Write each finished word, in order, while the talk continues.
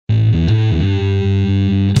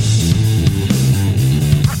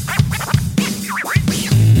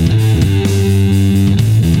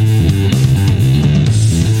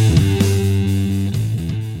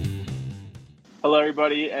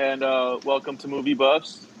and welcome to Movie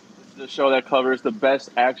Buffs, the show that covers the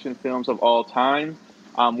best action films of all time.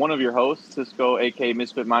 I'm one of your hosts, Cisco, aka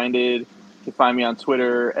Misfit Minded. You can find me on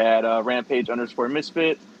Twitter at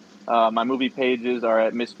rampage_misfit. My movie pages are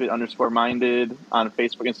at misfit_minded on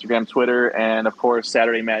Facebook, Instagram, Twitter, and of course,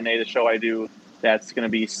 Saturday Matinee, the show I do. That's going to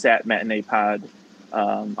be Sat Matinee Pod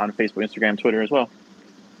on Facebook, Instagram, Twitter as well.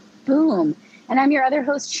 Boom. And I'm your other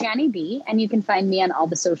host, Shani B, and you can find me on all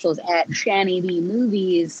the socials at Shani B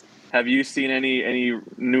Movies. Have you seen any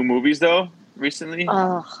new movies though recently?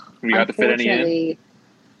 Oh, Have you got to fit any in?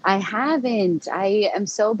 I haven't. I am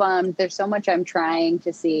so bummed. There's so much I'm trying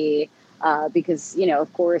to see because,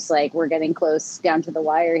 of course, like we're getting close down to the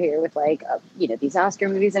wire here with these Oscar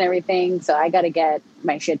movies and everything. So I got to get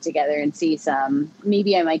my shit together and see some.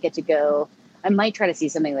 Maybe I might get to go. I might try to see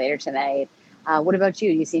something later tonight. What about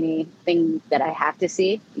you? Do you see anything that I have to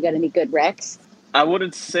see? You got any good recs? I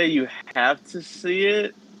wouldn't say you have to see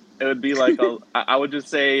it. It would be like I would just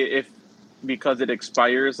say because it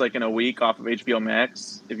expires like in a week off of HBO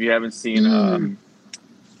Max. If you haven't seen the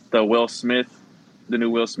new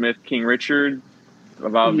Will Smith, King Richard,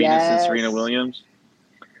 about Venus and Serena Williams.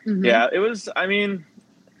 Mm-hmm. Yeah, it was. I mean,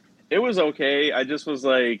 it was okay. I just was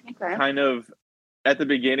kind of at the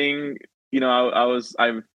beginning.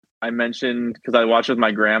 I mentioned because I watched with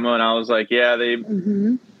my grandma, and I was like, yeah,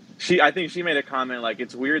 I think she made a comment like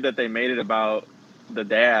it's weird that they made it about the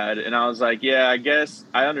dad, and I was like, yeah, I guess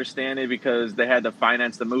I understand it because they had to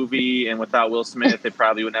finance the movie, and without Will Smith, it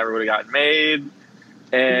probably never would have gotten made.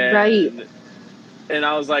 And, right. And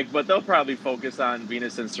I was like, but they'll probably focus on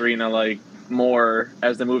Venus and Serena more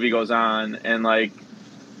as the movie goes on, and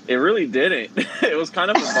it really didn't. It was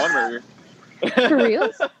kind of a bummer. For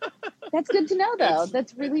real? That's good to know, though.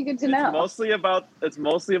 That's really good to know. It's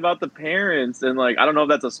mostly about the parents, and I don't know if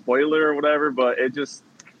that's a spoiler or whatever, but it just,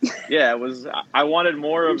 it was. I wanted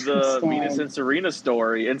more of the Venus and Serena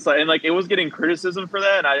story, and it was getting criticism for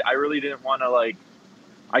that, and I really didn't want to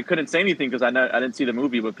I couldn't say anything because I didn't see the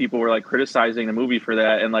movie, but people were criticizing the movie for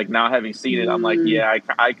that, and now having seen it, I'm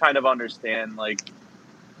I kind of understand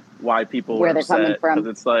why people were upset, coming from.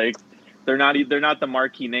 Because it's they're not the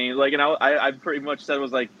marquee names. And I pretty much said it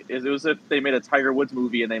was it was if they made a Tiger Woods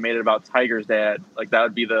movie and they made it about Tiger's dad. That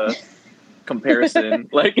would be the comparison.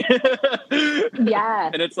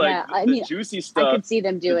 Yeah. And it's juicy stuff. I could see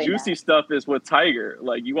them doing the juicy that. stuff is with Tiger.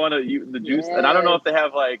 You want the juice, and I don't know if they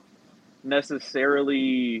have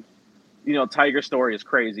necessarily. Tiger's story is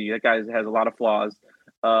crazy. That guy has a lot of flaws.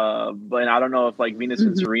 But I don't know if Venus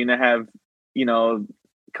and Serena have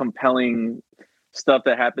compelling stuff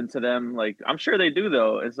that happened to them. I'm sure they do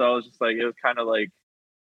though. And so I was just it was kind of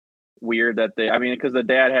weird that because the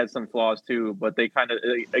dad had some flaws too, but they kind of,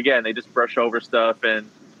 again, they just brush over stuff. And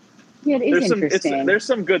it is interesting. There's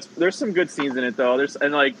some good scenes in it though.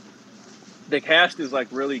 The cast is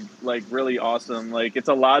really awesome. It's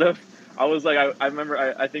a lot of, I was I remember,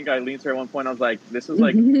 I think I leaned to her at one point. I was this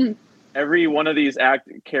is every one of these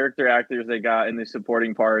character actors they got in the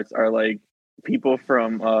supporting parts are people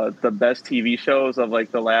from the best TV shows of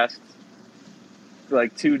the last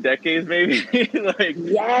 2 decades, maybe. Yes.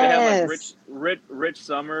 They have Rich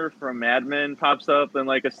Summer from Mad Men pops up in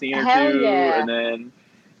a scene or Hell two, yeah. and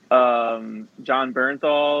then John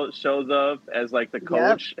Bernthal shows up as the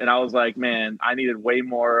coach, and I was man, I needed way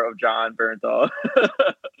more of John Bernthal.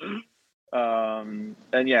 And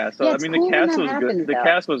yeah, so it's the cool cast was happens, good. though. The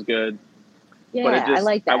cast was good. Yeah, but I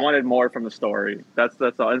like that. I wanted more from the story. That's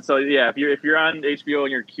all. And so if you're on HBO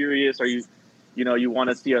and you're curious, or you want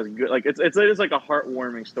to see us good, it is a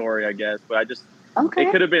heartwarming story, I guess. But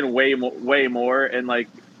it could have been way more. And I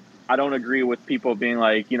don't agree with people being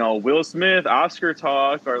Will Smith Oscar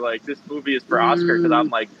talk, or this movie is for Oscar, because I'm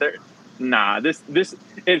this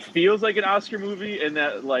it feels like an Oscar movie, and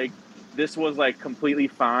that this was completely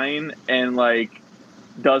fine and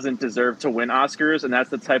doesn't deserve to win Oscars, and that's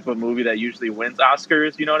the type of movie that usually wins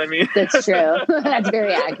Oscars. You know what I mean? That's true. That's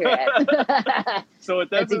very accurate. So it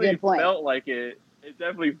definitely felt like it. It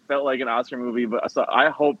definitely felt like an Oscar movie, but so I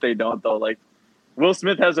hope they don't though. Will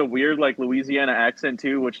Smith has a weird Louisiana accent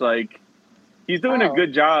too, which he's doing a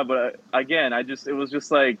good job. But again, it was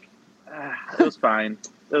fine.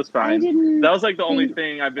 It was fine. That was the only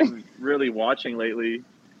thing I've been really watching lately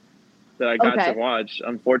that I got to watch,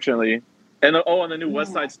 unfortunately. And the new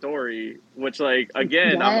West Side Story, which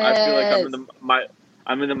again, yes. I feel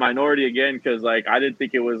I'm in the minority again, because I didn't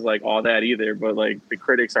think it was all that either, but the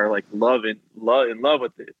critics are in love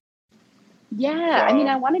with it. Yeah, So,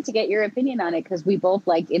 I wanted to get your opinion on it because we both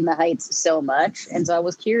liked In the Heights so much, and so I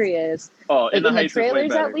was curious. Oh, In the in Heights the trailers is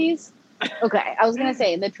way better. at least. Okay, I was gonna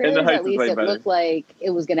say in the In the trailers Heights at is least way it better. looked like it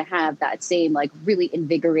was gonna have that same like really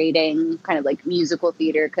invigorating kind of like musical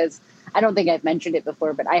theater, because I don't think I've mentioned it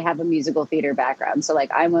before, but I have a musical theater background, so like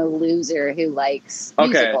I'm a loser who likes Okay.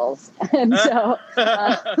 musicals, and so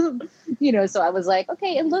I so I was like,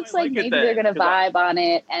 okay, it looks might like like it maybe they're then, gonna because vibe on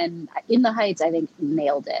it, and In the Heights I think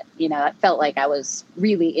nailed it. It felt like I was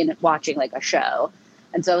really in watching like a show,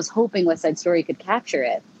 and so I was hoping West Side Story could capture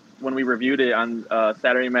it. when we reviewed it on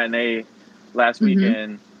Saturday Matinee last Mm-hmm.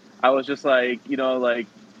 weekend, I was just like, like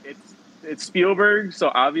it's Spielberg,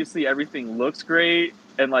 so obviously everything looks great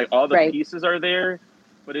and like all the Right. pieces are there,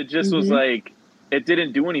 but it just was Mm-hmm. like it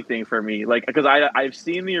didn't do anything for me. Like because I've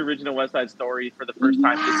seen the original West Side Story for the first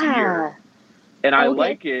time this year, Yeah. and I Okay.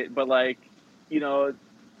 like it, but like I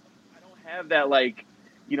don't have that like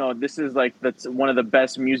this is like that's one of the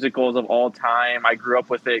best musicals of all time. I grew up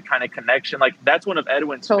with it kind of connection. Like that's one of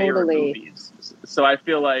Edwin's favorite Totally. movies. So I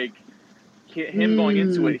feel like him going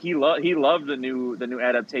into Mm, it, he loved the new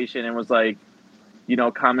adaptation and was like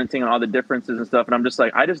commenting on all the differences and stuff. And I'm just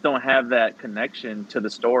like I just don't have that connection to the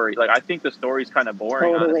story. Like I think the story's kind of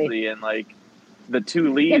boring, totally. honestly, and like the two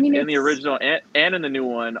I leads mean, in the it's original and in the new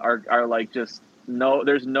one are like just no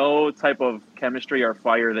there's no type of chemistry or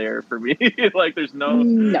fire there for me. Like there's no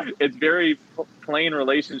no, it's very plain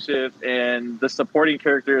relationship, and the supporting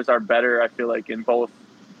characters are better, I feel like, in both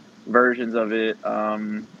versions of it.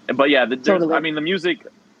 But yeah, there's I totally. mean the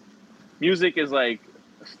music is like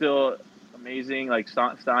still amazing, like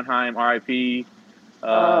Sondheim RIP,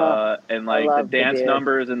 Oh, and I like the love the dance dude.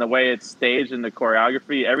 numbers and the way it's staged and the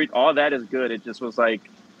choreography, all that is good. It just was like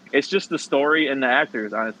it's just the story and the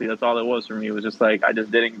actors. Honestly, that's all it was for me. It was just like I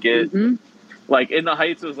just didn't get Mm-hmm. like In the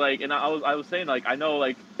Heights was like, and I was saying like I know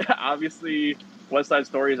like obviously West Side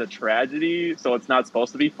Story is a tragedy, so it's not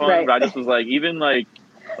supposed to be fun. Right. But I just was like even like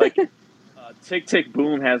Tick Tick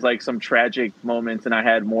Boom has like some tragic moments, and I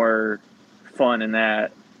had more fun in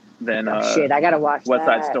that than Oh shit, I gotta watch West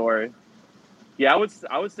Side that. Story. Yeah,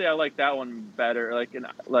 I would say I like that one better. Like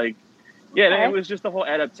yeah, and it Okay. was just the whole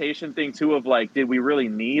adaptation thing too of like, did we really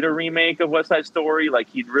need a remake of West Side Story? Like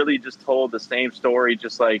he'd really just told the same story,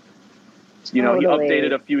 just like he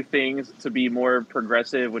updated Totally. a few things to be more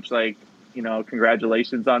progressive, which like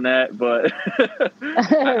congratulations on that. But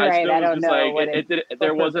I Right. still I was don't just know like what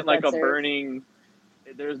there what wasn't purpose like that a serves. burning.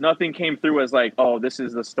 There's nothing came through as like, oh, this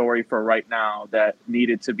is the story for right now that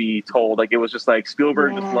needed to be told. Like it was just like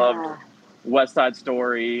Spielberg just loved Yeah. West Side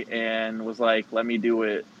Story and was like, let me do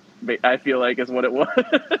it. I feel like is what it was.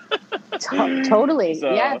 Totally.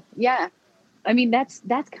 Yeah. So Yeah. I mean, that's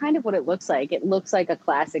kind of what it looks like. It looks like a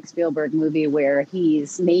classic Spielberg movie where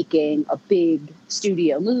he's making a big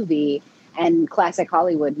studio movie, and classic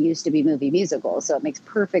Hollywood used to be movie musicals. So it makes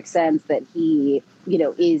perfect sense that he,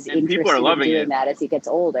 is and people are interested in loving doing it, that as he gets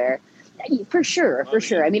older. For sure, for loving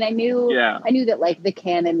sure. it. I mean, Yeah, I knew that like the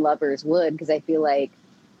canon lovers would, because I feel like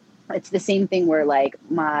it's the same thing where like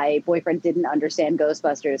my boyfriend didn't understand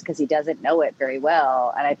Ghostbusters because he doesn't know it very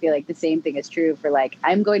well, and I feel like the same thing is true for like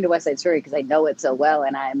I'm going to West Side Story because I know it so well,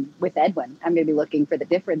 and I'm with Edwin. I'm going to be looking for the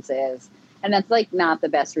differences, and that's like not the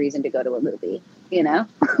best reason to go to a movie,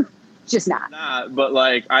 just not. nah, but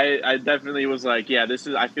like I definitely was like, yeah,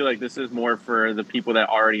 I feel like this is more for the people that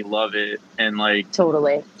already love it, and like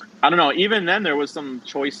Totally. I don't know. Even then, there was some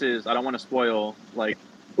choices. I don't want to spoil like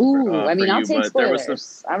Ooh, I for mean, I'll you, take but there was some.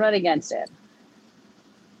 spoilers. I'm not against it.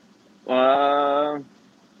 Uh,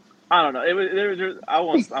 I don't know. It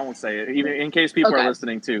was. I won't say it, even in case people are Okay.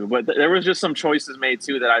 listening too. But there was just some choices made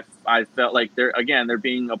too that I felt like they're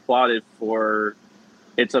being applauded for.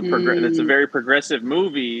 It's a Mm, very progressive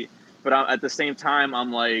movie, but at the same time,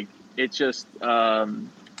 I'm like it just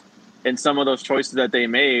in some of those choices that they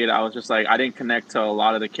made, I was just like I didn't connect to a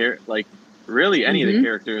lot of like really any of the mm-hmm.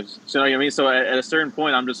 characters. So you know what I mean. So at a certain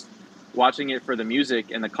point, I'm just watching it for the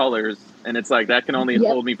music and the colors, and it's like that can only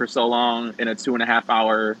Yep, hold me for so long in a 2.5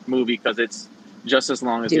 hour movie because it's just as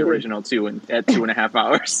long as the dude. original too, and at 2.5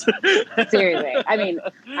 hours. Seriously. I mean,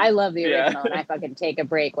 I love the Yeah. original, and I fucking take a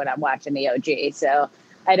break when I'm watching the OG. So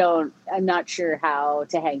I'm not sure how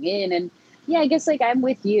to hang in. And yeah, I guess like I'm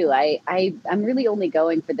with you. I'm really only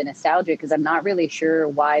going for the nostalgia because I'm not really sure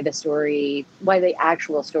why the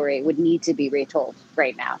actual story would need to be retold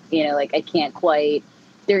right now. Like I can't quite,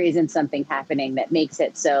 there isn't something happening that makes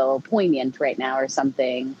it so poignant right now or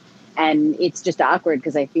something. And it's just awkward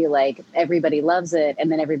because I feel like everybody loves it.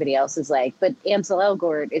 And then everybody else is like, but Ansel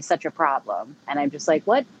Elgort is such a problem. And I'm just like,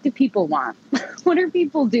 what do people want? What are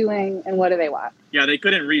people doing? And what do they want? Yeah, they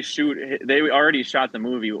couldn't reshoot. They already shot the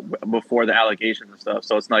movie before the allegations and stuff.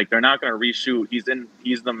 So it's like they're not going to reshoot.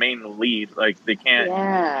 He's the main lead. Like they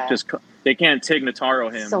can't they can't Tig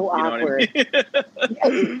Notaro him. So awkward. I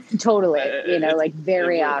mean? Totally. Like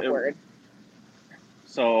very awkward.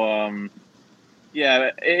 So yeah,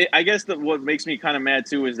 I guess what makes me kind of mad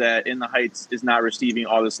too is that In the Heights is not receiving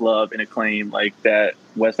all this love and acclaim like that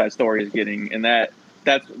West Side Story is getting, and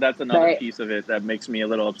that's another piece of it that makes me a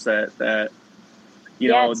little upset that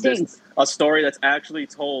this a story that's actually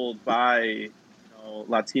told by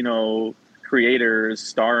Latino creators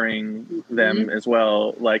starring them as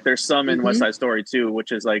well. Like there's some in West Side Story too,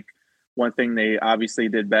 which is like one thing they obviously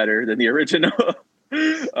did better than the original.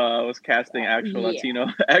 Was casting actual Latino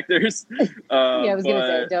actors. I was going to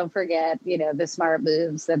say, don't forget, the smart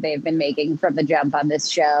moves that they've been making from the jump on this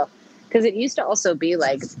show. Because it used to also be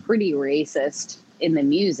like pretty racist in the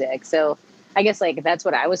music. So I guess like that's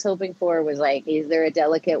what I was hoping for was like, is there a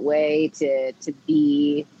delicate way to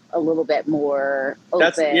be a little bit more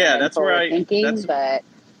open and forward thinking? But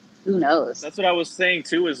who knows? That's what I was saying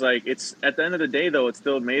too, is like, it's at the end of the day though, it's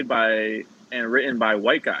still made by and written by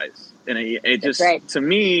white guys. And it just, to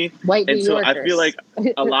me, white New Yorkers. I feel like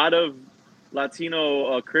a lot of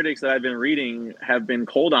Latino critics that I've been reading have been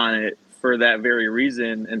cold on it for that very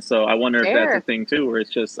reason. And so I wonder if that's a thing too, where it's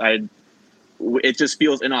just, it just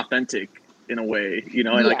feels inauthentic in a way,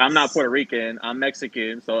 and like, I'm not Puerto Rican, I'm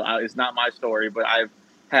Mexican. So it's not my story, but I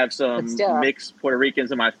have some mixed Puerto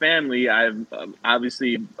Ricans in my family. I've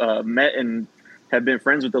obviously met and have been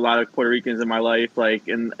friends with a lot of Puerto Ricans in my life. Like,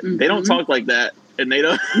 and they don't talk like that. And they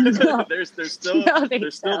don't. No. there's still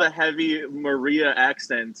the heavy Maria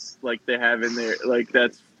accents like they have in there. Like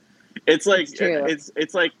it's like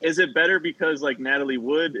it's like, is it better because like Natalie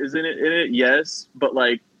Wood is in it? Yes, but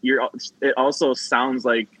like it also sounds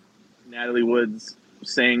like Natalie Wood's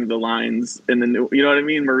saying the lines in the new. You know what I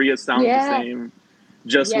mean? Maria sounds the same,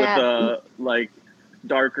 just with like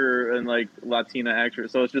darker and like Latina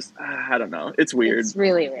actress. So it's just, I don't know. It's weird. It's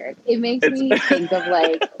really weird. It makes me think of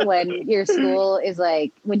like when your school is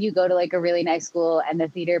like, when you go to like a really nice school and the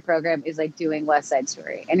theater program is like doing West Side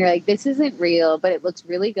Story. And you're like, this isn't real, but it looks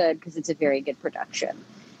really good because it's a very good production.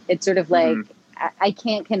 It's sort of like, I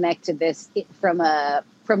can't connect to this from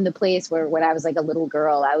the place where when I was like a little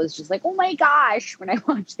girl, I was just like, oh my gosh, when I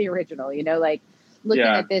watched the original, like looking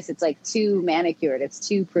at this, it's like too manicured. It's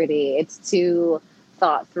too pretty. It's too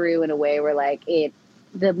thought through in a way where like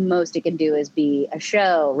the most it can do is be a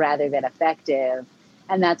show rather than effective.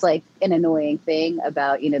 And that's like an annoying thing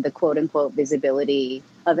about, the quote unquote visibility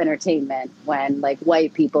of entertainment when like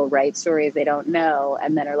white people write stories they don't know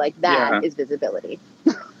and then are like, that is visibility.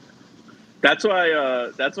 That's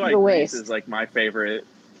why Grease is like my favorite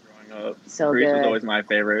growing up. So Grease was always my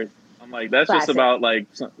favorite. I'm like, that's just about like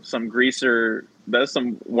some greaser, that's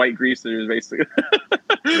some white greasers basically.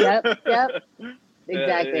 Yep.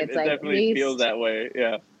 Exactly. It definitely feels that way.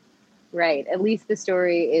 Yeah. Right. At least the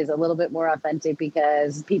story is a little bit more authentic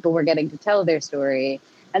because people were getting to tell their story.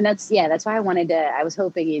 And that's why I was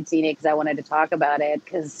hoping you'd seen it because I wanted to talk about it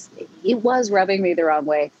because it was rubbing me the wrong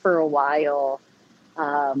way for a while.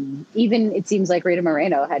 Even it seems like Rita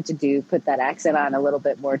Moreno had to put that accent on a little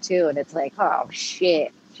bit more too. And it's like, oh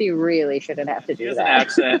shit, she really shouldn't have to do that. An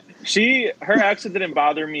accent. Her accent didn't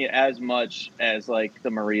bother me as much as like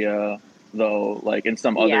the Maria though, like in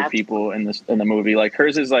some other people in the movie. Like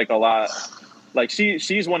hers is like a lot, like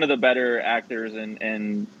she's one of the better actors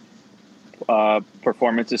and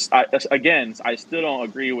performances. I still don't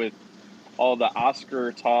agree with all the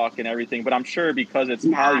Oscar talk and everything, but I'm sure because it's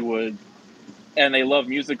Hollywood and they love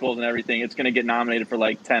musicals and everything, it's going to get nominated for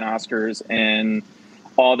like 10 Oscars, and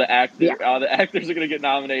all the actors are going to get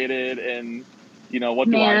nominated, and what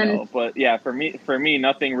do I know? But yeah, for me,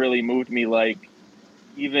 nothing really moved me like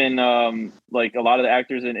even like a lot of the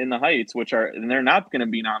actors in the Heights, they're not going to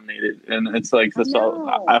be nominated, and it's like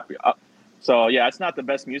so yeah, it's not the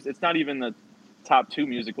best music. It's not even the top 2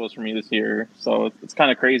 musicals for me this year. So it's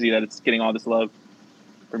kind of crazy that it's getting all this love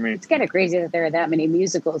for me. It's kind of crazy that there are that many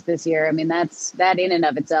musicals this year. I mean, that in and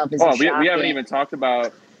of itself is. We haven't even talked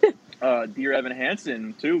about Dear Evan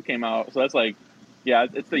Hansen too came out. So that's like, yeah,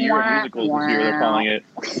 it's the year of musicals this year. They're calling it.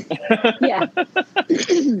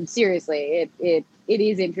 Yeah, seriously, it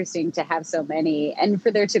is interesting to have so many, and for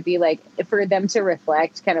there to be like, for them to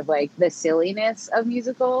reflect kind of like the silliness of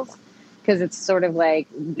musicals, because it's sort of like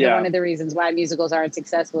one of the reasons why musicals aren't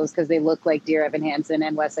successful is because they look like Dear Evan Hansen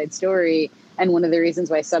and West Side Story, And one of the reasons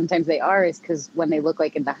why sometimes they are is because when they look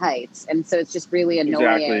like In the Heights. And so it's just really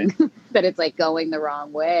annoying that it's like going the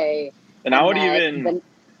wrong way. And I would even...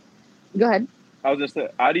 Go ahead.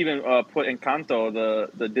 I'd even put Encanto,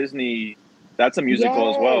 the Disney, that's a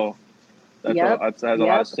musical as well. That has a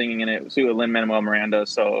lot of singing in it, too, with Lin-Manuel Miranda.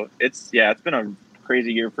 So it's been a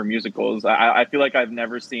crazy year for musicals. I feel like I've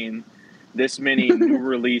never seen this many new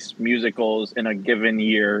release musicals in a given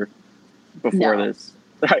year before this.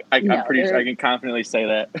 I'm pretty sure I can confidently say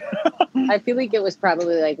that. I feel like it was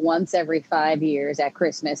probably like once every 5 years at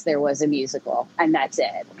Christmas there was a musical, and that's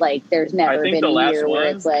it. Like there's never been a year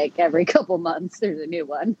where it's like every couple months there's a new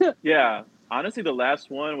one. Yeah. Honestly, the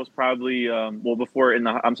last one was probably before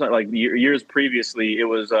years previously. It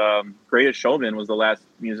was Greatest Showman was the last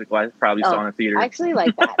musical I probably saw in a theater. I actually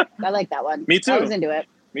like that. I like that one. Me too. I was into it.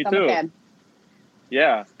 Me I'm too. a fan.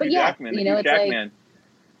 Yeah, but Hugh Jackman, you know, it's Jackman.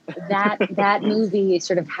 Like that movie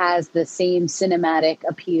sort of has the same cinematic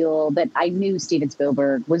appeal that I knew Steven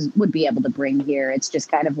Spielberg would be able to bring here. It's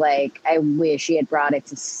just kind of like I wish he had brought it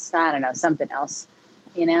to something else,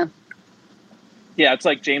 you know. Yeah, it's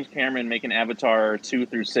like James Cameron making Avatar 2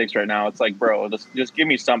 through 6 right now. It's like, bro, just give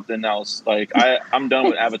me something else. Like, I'm done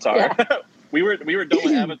with Avatar. we were done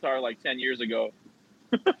with Avatar like 10 years ago.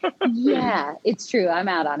 Yeah, it's true. I'm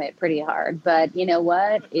out on it pretty hard. But you know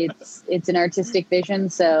what? It's an artistic vision.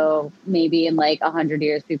 So maybe in like 100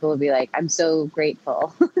 years, people will be like, I'm so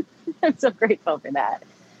grateful. I'm so grateful for that.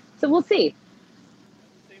 So we'll see.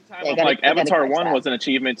 Same time, Avatar 1 was an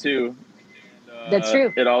achievement too. And, that's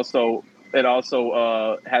true. It also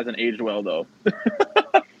hasn't aged well though.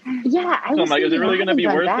 Yeah, I'm like, is it really going to be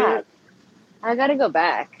worth it? I got to go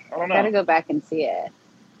back. I don't know. Got to go back and see it.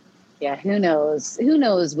 Yeah, who knows? Who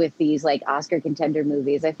knows with these like Oscar contender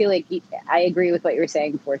movies? I feel like I agree with what you were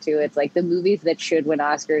saying before too. It's like the movies that should win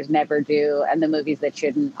Oscars never do, and the movies that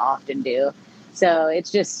shouldn't often do. So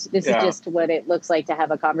it's just is just what it looks like to have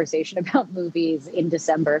a conversation about movies in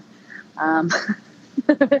December. I'm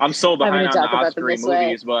so behind on the Oscar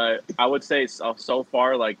movies, but I would say so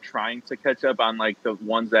far, like trying to catch up on like the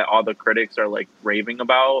ones that all the critics are like raving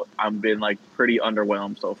about, I've been like pretty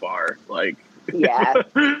underwhelmed so far. Like, yeah,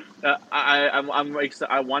 I'm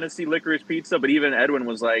I want to see Licorice Pizza, but even Edwin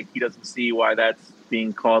was like he doesn't see why that's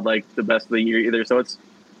being called like the best of the year either. So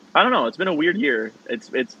I don't know. It's been a weird year. It's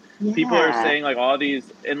people are saying like all these,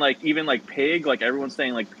 and like even like Pig, like everyone's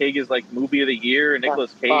saying like Pig is like movie of the year and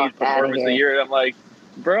Nicolas Cage performance of the year. And I'm like,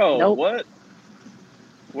 bro, what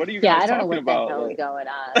are you guys talking about? Yeah, I don't know what the hell is going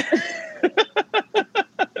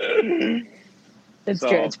on. It's true.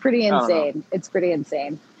 It's pretty insane. It's pretty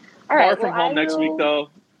insane. All right, Far From Home next week, though.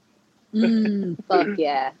 Fuck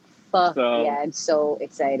yeah. Yeah, I'm so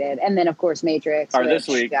excited. And then, of course, Matrix. This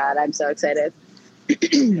week. God, I'm so excited.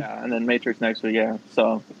 Yeah, and then Matrix next week, yeah.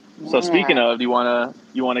 So speaking of, do you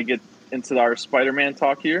want to get into our Spider-Man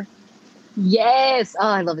talk here? Yes. Oh,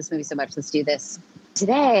 I love this movie so much. Let's do this.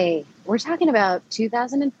 Today, we're talking about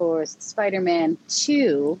 2004's Spider-Man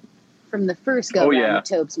 2 from the first go-round with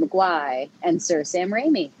Tobey Maguire and Sir Sam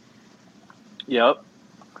Raimi. Yep.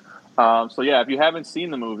 So yeah, if you haven't seen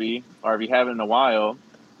the movie, or if you haven't in a while,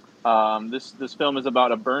 this film is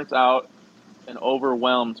about a burnt out and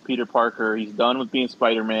overwhelmed Peter Parker. He's done with being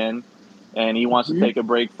Spider-Man, and he wants to take a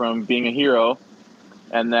break from being a hero.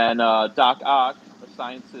 And then Doc Ock, a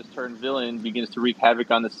scientist turned villain, begins to wreak havoc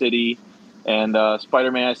on the city. And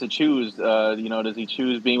Spider-Man has to choose. Does he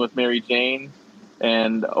choose being with Mary Jane,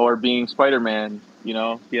 or being Spider-Man? You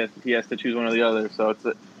know, he has to choose one or the other. So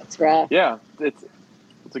it's rough. Yeah, it's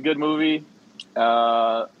a good movie.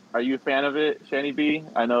 Are you a fan of it, Shani B?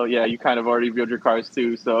 I know, yeah, you kind of already built your cars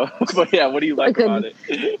too. So, but yeah, what do you like about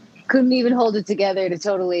it? Couldn't even hold it together to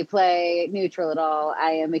totally play neutral at all.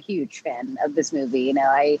 I am a huge fan of this movie. You know,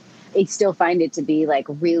 I still find it to be like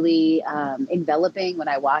really enveloping when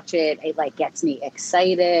I watch it. It like gets me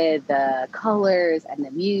excited. The colors and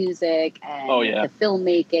the music and the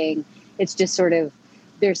filmmaking. It's just sort of,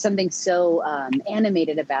 there's something so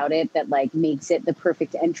animated about it that like makes it the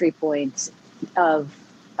perfect entry point of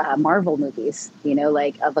Marvel movies, you know,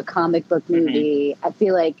 like of a comic book movie. I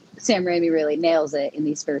feel like Sam Raimi really nails it in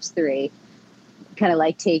these first three, kind of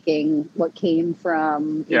like taking what came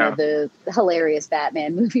from, you know, the hilarious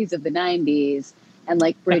Batman movies of the 90s and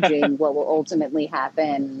like bridging what will ultimately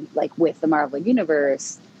happen like with the Marvel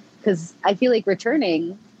universe. Because I feel like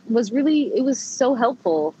Returning it was so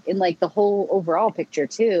helpful in like the whole overall picture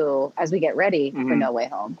too, as we get ready for No Way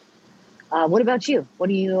Home. What about you?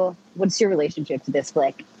 What's your relationship to this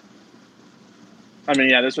flick? I mean,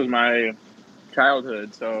 yeah, this was my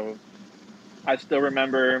childhood, so I still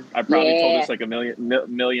remember. I probably told this like a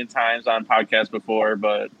million times on podcasts before,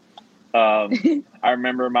 but I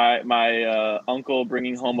remember my uncle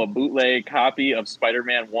bringing home a bootleg copy of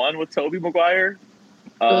Spider-Man 1 with Tobey Maguire.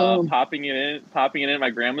 Popping it in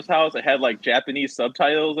my grandma's house. It had like Japanese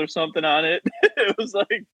subtitles or something on it. It was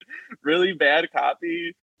like really bad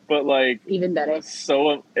copy, but like even better.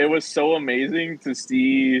 It was so amazing to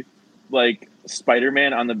see like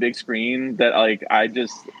Spider-Man on the big screen that like I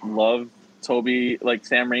just love Tobey, like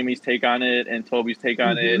Sam Raimi's take on it and Tobey's take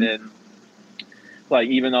on it. And like,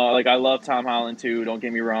 even though like I love Tom Holland too, don't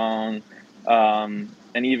get me wrong.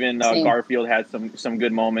 And even Garfield had some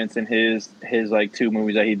good moments in his like 2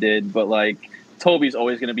 movies that he did, but like Tobey's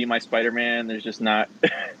always going to be my Spider-Man. There's just not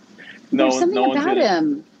There's something about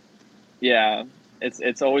him. Yeah,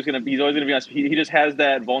 he's always going to be honest. He just has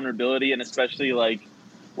that vulnerability, and especially like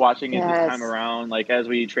watching it this time around, like as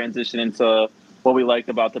we transition into what we liked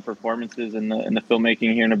about the performances and the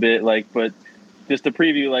filmmaking here in a bit, like, but just the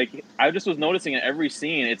preview, like I just was noticing in every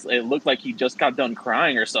scene, it looked like he just got done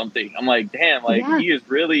crying or something. I'm like, damn, like he is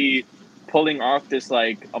really pulling off this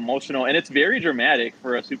like emotional, and it's very dramatic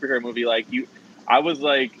for a superhero movie. Like I was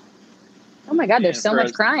like, oh my god, there's so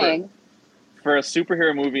much crying for a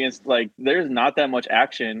superhero movie. It's like there's not that much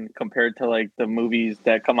action compared to like the movies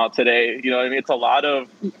that come out today. You know what I mean? It's a lot of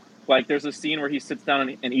like there's a scene where he sits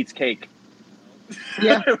down and eats cake.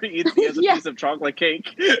 Yeah, he has a piece of chocolate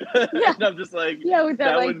cake. And I'm just like,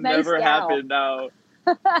 that like, would nice never happen now.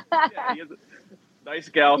 He has a nice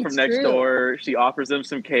gal from next door. She offers him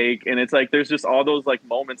some cake, and it's like there's just all those like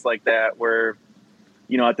moments like that where,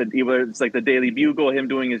 you know, it's like the Daily Bugle, him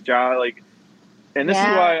doing his job, like, and this is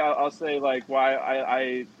why I'll say like why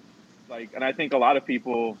I like, and I think a lot of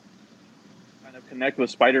people kind of connect with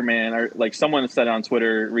Spider-Man, or like someone said on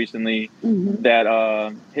Twitter recently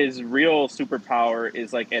that his real superpower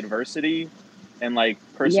is like adversity and like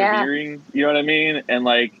persevering. You know what I mean? And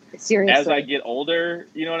like seriously, as I get older,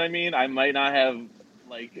 you know what I mean, I might not have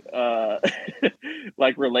like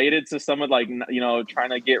like related to someone like, you know, trying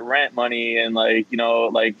to get rent money and like, you know,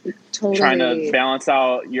 like trying to balance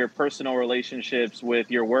out your personal relationships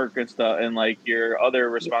with your work and stuff, and like your other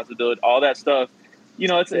responsibility, all that stuff. You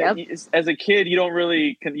know, it's as a kid, you don't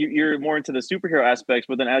really you're more into the superhero aspects,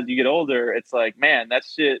 but then as you get older, it's like, man, that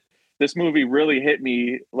shit. This movie really hit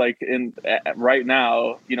me like right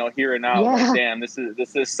now, you know, here and now. Like, damn, this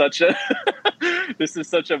is such a this is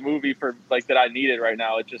such a movie for like that I needed right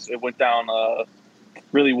now. It went down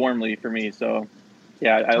really warmly for me. So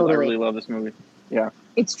yeah, I really love this movie. Yeah,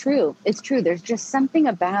 it's true. There's just something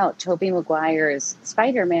about Tobey Maguire's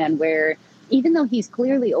Spider-Man where, even though he's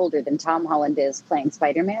clearly older than Tom Holland is playing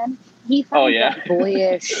Spider-Man, he finds that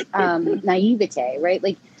boyish naivete, right?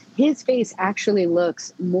 Like his face actually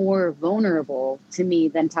looks more vulnerable to me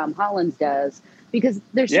than Tom Holland's does, because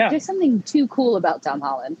there's just something too cool about Tom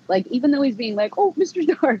Holland. Like, even though he's being like, oh, Mr.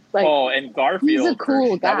 Stark, like, and Garfield, he's a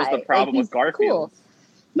cool guy. That was the problem with Garfield.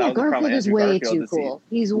 Cool. Yeah, Garfield is way too cool.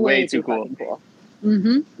 He's way too cool.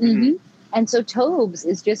 And so Tobes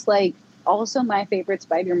is just like also my favorite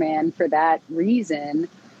Spider-Man for that reason.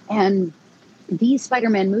 And these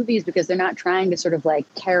Spider-Man movies, because they're not trying to sort of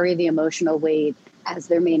like carry the emotional weight as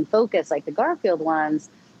their main focus, like the Garfield ones,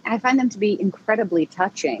 I find them to be incredibly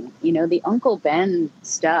touching. You know, the Uncle Ben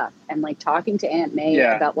stuff and like talking to Aunt May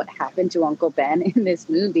about what happened to Uncle Ben in this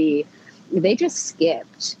movie, they just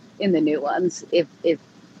skipped in the new ones. If you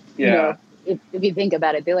know, if you think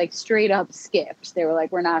about it, they like straight up skipped. They were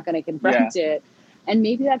like, we're not going to confront it. And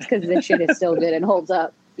maybe that's because this shit is still good and holds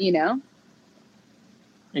up, you know?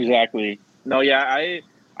 Exactly. No, yeah,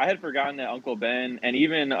 I had forgotten that Uncle Ben and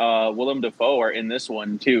even Willem Dafoe are in this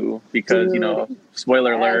one too, because, you know,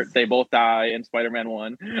 spoiler alert, they both die in Spider-Man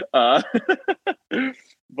 1. But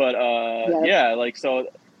like, so,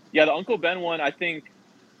 yeah, the Uncle Ben one, I think,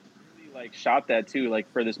 really like shot that too,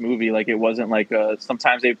 like for this movie. Like, it wasn't like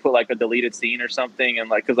sometimes they put like a deleted scene or something, and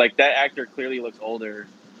like, because like that actor clearly looks older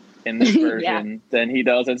in this version than he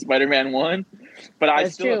does in Spider-Man 1. But I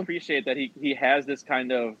still appreciate that he has this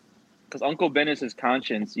kind of, because Uncle Ben is his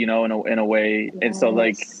conscience, you know, in a way. And so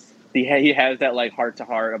like he has that like heart to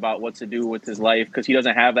heart about what to do with his life, because he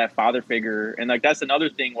doesn't have that father figure. And like that's another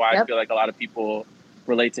thing why I feel like a lot of people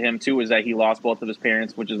relate to him too, is that he lost both of his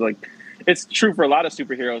parents, which is like, it's true for a lot of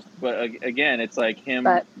superheroes, but again, it's like him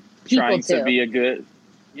trying to be a good,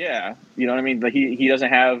 you know what I mean? Like he doesn't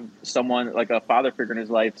have someone like a father figure in his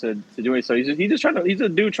life to do it. So he's a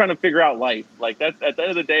dude trying to figure out life. Like that's at the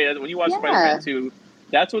end of the day, when you watch Spider-Man 2,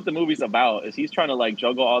 that's what the movie's about, is he's trying to like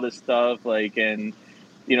juggle all this stuff. Like, and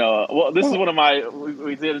you know, well, this is one of my,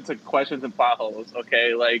 we did into questions and potholes.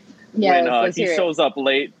 Okay. Like when he shows up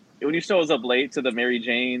late to the Mary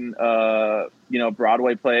Jane, you know,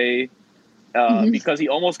 Broadway play, Mhm. because he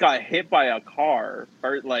almost got hit by a car.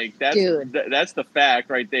 Or, like, Dude. that's the fact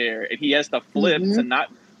right there. And he has to flip Hmm. to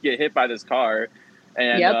not get hit by this car.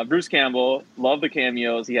 And Yep. Bruce Campbell, love the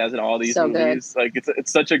cameos he has in all these So good. movies. Like,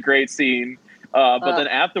 it's such a great scene. But then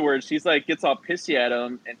afterwards, she's like gets all pissy at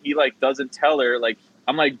him, and he like doesn't tell her. Like,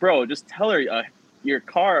 I'm like, bro, just tell her your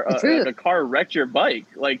car, The truth. a car wrecked your bike.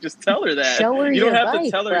 Like, just tell her that. Show her You don't your have to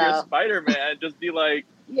bike, tell her bro. you're Spider-Man. Just be like,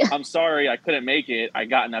 Yeah. I'm sorry, I couldn't make it. I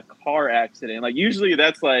got in a car accident. Like, usually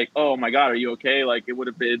that's like, oh my God, are you okay? Like, it would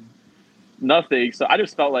have been nothing. So I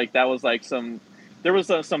just felt like that was like there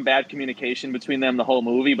was some bad communication between them the whole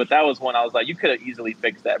movie, but that was when I was like, you could have easily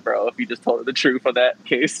fixed that, bro, if you just told her the truth of that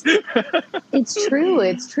case. It's true.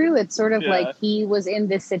 It's true. It's sort of Yeah. like he was in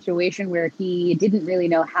this situation where he didn't really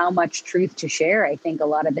know how much truth to share, I think, a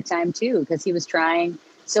lot of the time, too, because he was trying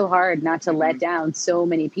so hard not to let down so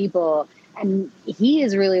many people. And he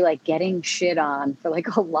is really like getting shit on for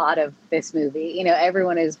like a lot of this movie. You know,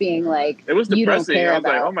 everyone is being like, It was you don't depressing. care I was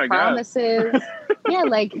like, about oh my promises. God. Yeah,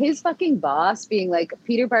 like his fucking boss being like,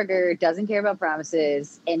 Peter Parker doesn't care about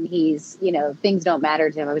promises and he's, you know, things don't matter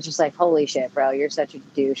to him. I was just like, holy shit, bro, you're such a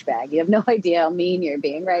douchebag. You have no idea how mean you're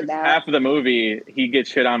being right now. Half of the movie, he gets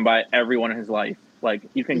shit on by everyone in his life. Like,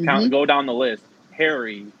 you can go down the list.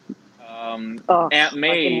 Harry, Aunt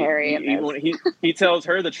May. Harry he tells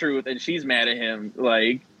her the truth and she's mad at him.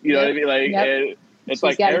 Like, you know what I mean? Like, it's She's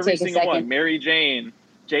like every single one. second. Mary Jane,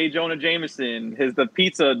 J. Jonah Jameson, the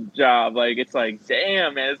pizza job. Like, it's like,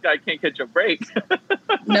 damn, man, this guy can't catch a break.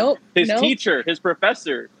 Nope. His teacher, his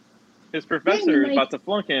professor is about to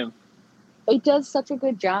flunk him. It does such a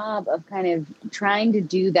good job of kind of trying to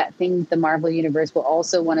do that thing the Marvel Universe will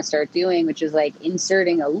also want to start doing, which is like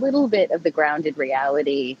inserting a little bit of the grounded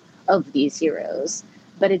reality of these heroes.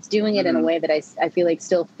 But it's doing it in a way that I feel like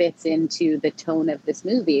still fits into the tone of this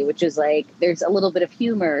movie, which is like there's a little bit of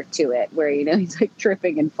humor to it where, you know, he's like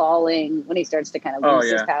tripping and falling when he starts to kind of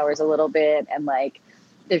lose his powers a little bit. And like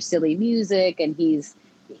there's silly music and he's,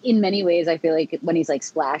 in many ways, I feel like when he's like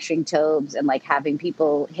splashing Tobes and like having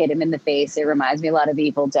people hit him in the face, it reminds me a lot of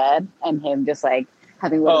Evil Dead and him just like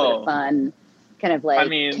having a little bit of fun, kind of like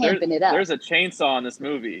camping it up. There's a chainsaw in this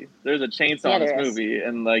movie.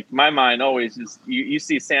 And like my mind always just you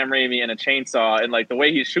see Sam Raimi and a chainsaw and like the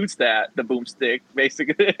way he shoots the boomstick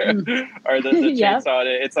basically or the chainsaw.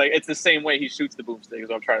 It's like it's the same way he shoots the boomstick is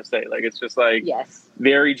what I'm trying to say. Like it's just like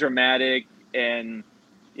very dramatic and.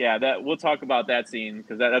 Yeah, that we'll talk about that scene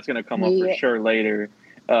because that's going to come up for sure later.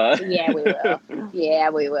 Yeah, we will. Yeah,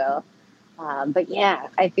 we will. But yeah,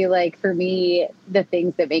 I feel like for me, the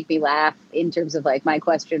things that make me laugh in terms of like my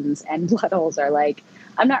questions and blood holes are like,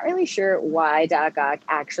 I'm not really sure why Doc Ock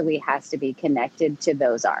actually has to be connected to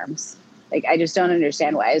those arms. Like, I just don't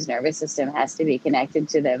understand why his nervous system has to be connected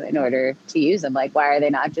to them in order to use them. Like, why are they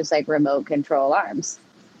not just like remote control arms?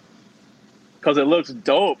 Because it looks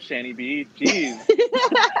dope, Shani B. Jeez.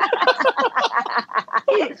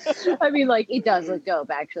 I mean, like, it does look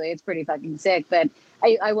dope, actually. It's pretty fucking sick. But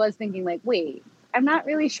I was thinking, like, wait, I'm not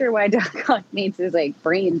really sure why Doc Ock needs his, like,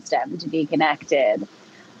 brainstem to be connected.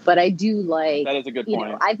 But I do like... That is a good point. You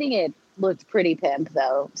know, I think it looked pretty pimp,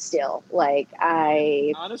 though, still. Like,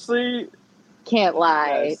 I... Honestly... Can't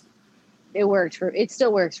lie. Yes. It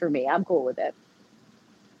still works for me. I'm cool with it.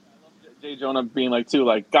 I love J. Jonah being like, too,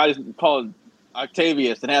 like, guys called...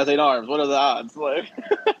 Octavius and has 8 arms. What are the odds? Like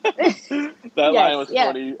that line was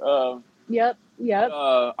funny. Yep.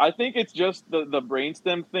 I think it's just the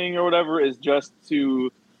brainstem thing or whatever is just to.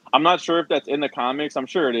 I'm not sure if that's in the comics. I'm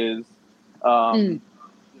sure it is. You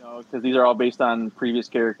know, because these are all based on previous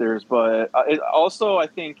characters. But it also, I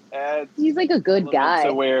think, adds. He's like a good guy.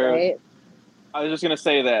 To where right? I was just gonna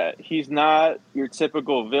say that he's not your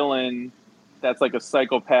typical villain. That's like a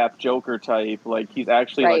psychopath Joker type. Like he's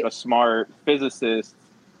actually like a smart physicist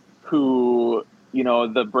who, you know,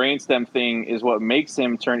 the brainstem thing is what makes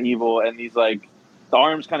him turn evil. And these like the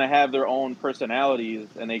arms kind of have their own personalities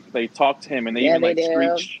and they talk to him and they even like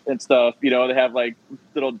screech and stuff. You know, they have like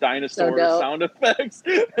little dinosaur sound effects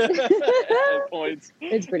at points.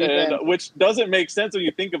 It's pretty good. Which doesn't make sense when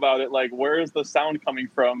you think about it. Like, where is the sound coming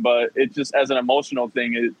from? But it just as an emotional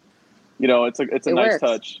thing, you know, it's a nice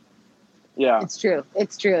touch. Yeah, it's true.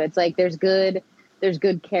 It's like there's good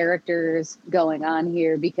characters going on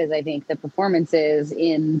here because I think the performances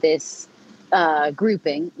in this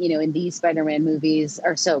grouping, you know, in these Spider-Man movies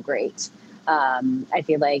are so great. I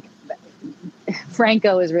feel like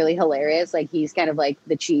Franco is really hilarious. Like he's kind of like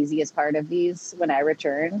the cheesiest part of these when I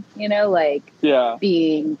return, you know, like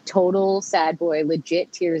being total sad boy,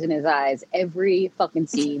 legit tears in his eyes, every fucking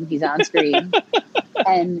scene he's on screen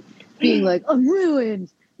and being like, I'm ruined.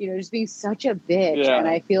 just being such a bitch. Yeah. And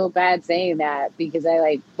I feel bad saying that because I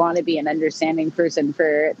like want to be an understanding person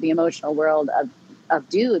for the emotional world of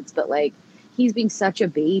dudes, but like he's being such a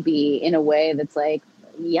baby in a way that's like,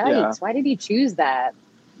 yikes, why did he choose that?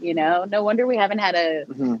 No wonder we haven't had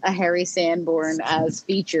a Harry Sanborn as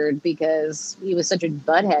featured, because he was such a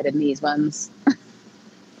butthead in these ones.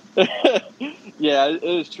 Yeah, it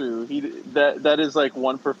is true. That is like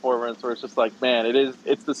one performance where it's just like, man,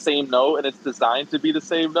 it's the same note and it's designed to be the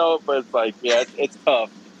same note, but it's like, yeah, it's tough.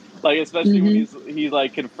 Like, especially when he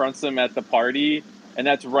like confronts him at the party, and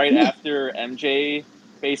that's right after MJ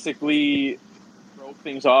basically broke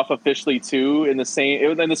things off officially too, in the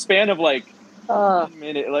span of like 1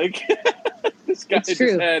 minute. Like this guy just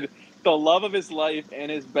had the love of his life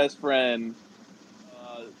and his best friend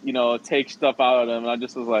take stuff out of him. And I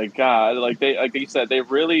just was like, God, like you said, they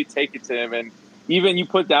really take it to him. And even you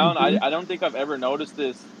put down, I don't think I've ever noticed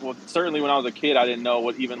this. Well, certainly when I was a kid, I didn't know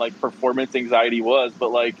what even like performance anxiety was.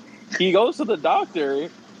 But like he goes to the doctor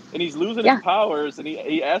and he's losing his powers, and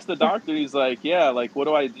he asked the doctor, he's like, yeah, like what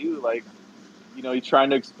do I do? Like, he's trying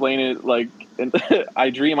to explain it like, and I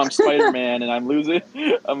dream I'm Spider-Man and I'm losing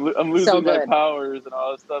my powers and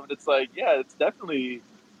all this stuff. And it's like, yeah, it's definitely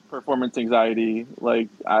performance anxiety. Like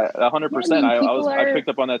 100%. I picked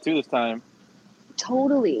up on that too this time.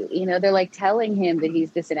 Totally. They're like telling him that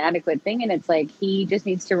he's this inadequate thing, and it's like he just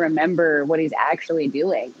needs to remember what he's actually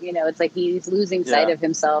doing. It's like he's losing sight of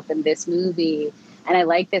himself in this movie. And I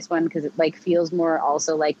like this one because it like feels more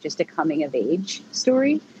also like just a coming of age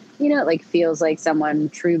story. It like feels like someone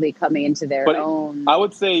truly coming into their own. I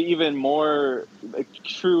would say even more like,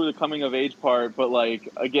 true the coming of age part, but like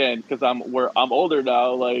again, because I'm older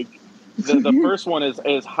now. Like the first one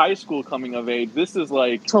is high school coming of age. This is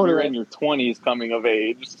like you're in your 20s coming of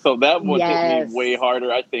age. So that one hit me way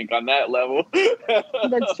harder, I think, on that level.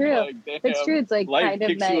 That's true. Like, that's true. It's like life kind of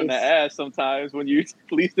kicks nice. You in the ass sometimes when you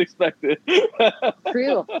least expect it.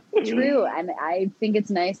 True. And I think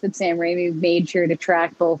it's nice that Sam Raimi made sure to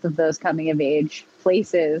track both of those coming of age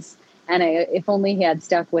places. And if only he had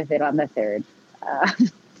stuck with it on the third.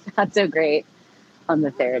 Not so great on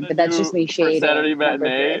the third, but that's just me shading. Saturday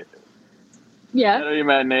Matinee. Yeah. Saturday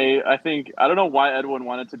Matinee. I don't know why Edwin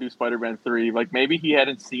wanted to do Spider-Man 3. Like maybe he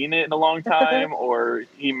hadn't seen it in a long time, or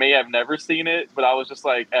he may have never seen it. But I was just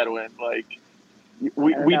like, Edwin, like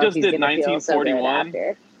we just did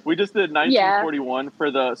 1941. We just did 1941 for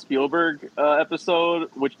the Spielberg episode,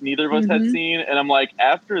 which neither of us had seen, and I'm like,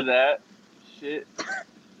 after that shit.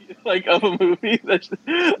 Like of a movie I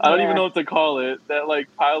don't even know what to call it, that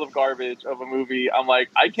like pile of garbage of a movie. I'm like,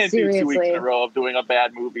 I can't do 2 weeks in a row of doing a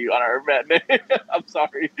bad movie on our matinee. I'm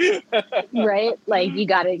sorry. Right? Like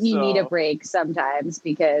you need a break sometimes,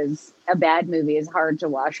 because a bad movie is hard to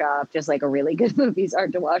wash off, just like a really good movie is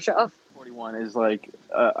hard to wash off. 41 is like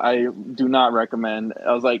I do not recommend.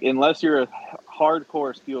 I was like, unless you're a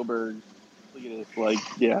hardcore Spielberg elitist, like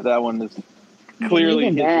that one is clearly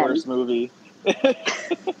his worst movie.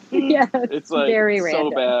 It's like very so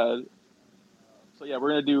random. Bad. So yeah, we're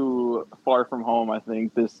gonna do Far From Home, I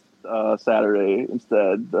think, this Saturday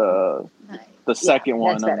instead. The second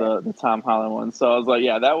one of the Tom Holland one. So I was like,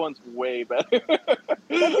 yeah, that one's way better.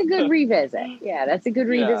 That's a good revisit. Yeah, that's a good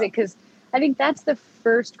revisit, because I think that's the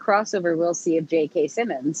first crossover we'll see of J.K.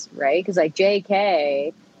 Simmons, right? Because like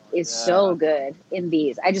J.K. is so good in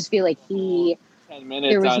these. I just feel like 10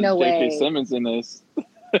 minutes there was on no J.K. way. Simmons in this.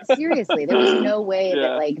 Seriously, there was no way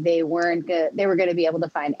that like they were going to be able to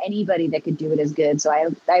find anybody that could do it as good. So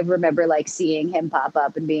I remember like seeing him pop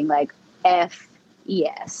up and being like, F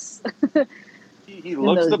yes. He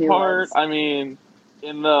looks the part. Ones. I mean,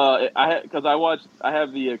 I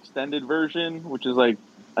have the extended version, which is like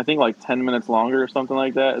I think like 10 minutes longer or something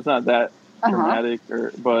like that. It's not that dramatic,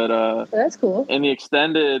 but that's cool. In the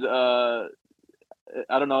extended, I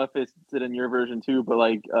don't know if it's in your version too, but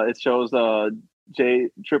like it shows J.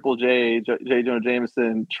 Jonah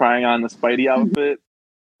Jameson trying on the Spidey outfit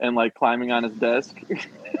and like climbing on his desk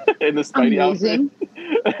in the Spidey outfit.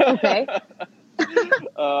 Okay.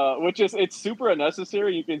 Which is it's super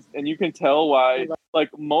unnecessary. You can tell why. Like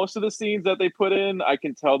most of the scenes that they put in, I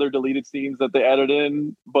can tell they're deleted scenes that they added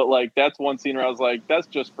in. But like that's one scene where I was like, that's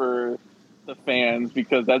just for the fans,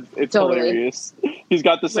 because it's hilarious. He's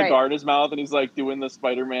got the cigar in his mouth and he's like doing the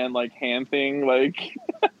Spider-Man like hand thing, like.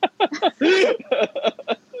 That's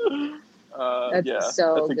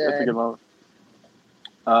so good. That's a good moment.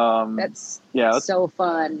 That's so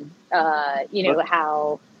fun.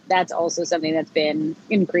 How that's also something that's been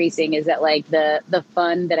increasing, is that like the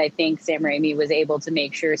fun that I think Sam Raimi was able to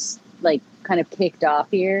make sure like kind of kicked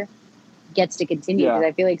off here gets to continue, because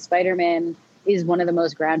I feel like Spider-Man is one of the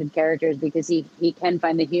most grounded characters because he can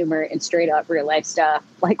find the humor in straight up real life stuff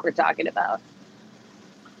like we're talking about.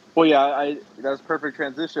 Well, yeah, that's perfect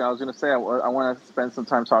transition. I was going to say I want to spend some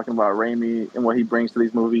time talking about Raimi and what he brings to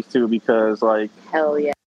these movies too, because like hell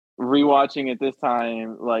yeah, rewatching it this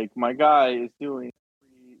time, like my guy is doing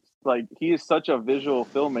like he is such a visual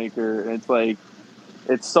filmmaker, and it's like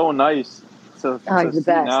it's so nice to he's the see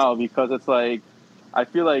best. now because it's like I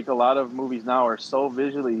feel like a lot of movies now are so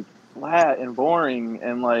visually flat and boring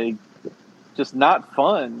and like just not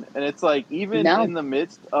fun. And it's like even in the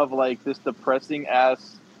midst of like this depressing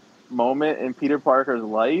ass moment in Peter Parker's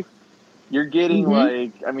life, you're getting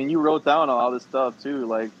like I mean you wrote down all this stuff too,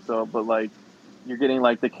 like so but like you're getting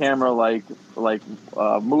like the camera like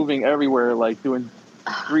moving everywhere, like doing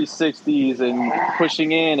 360s and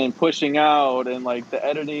pushing in and pushing out, and like the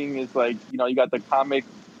editing is like you got the comic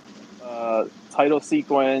title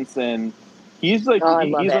sequence, and he's like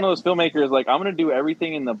he's one of those filmmakers like I'm gonna do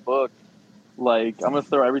everything in the book, like I'm gonna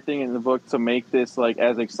throw everything in the book to make this like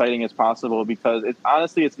as exciting as possible, because it's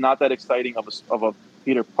honestly it's not that exciting of a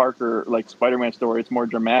Peter Parker like Spider-Man story. It's more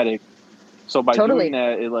dramatic, so by doing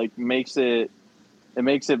that it like makes it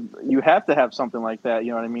you have to have something like that,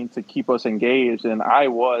 you know what I mean, to keep us engaged. And I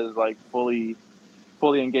was like fully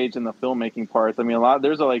engaged in the filmmaking parts. I mean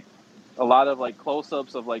there's a lot of like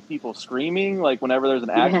close-ups of like people screaming like whenever there's an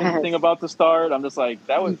action thing about to start. I'm just like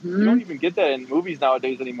that was you don't even get that in movies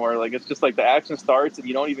nowadays anymore. Like it's just like the action starts and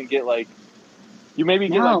you don't even get like you maybe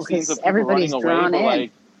get like scenes of people running away, but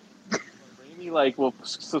like Raimi like will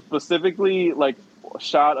specifically like a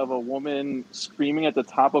shot of a woman screaming at the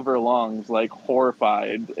top of her lungs, like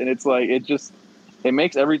horrified, and it's like it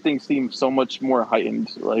makes everything seem so much more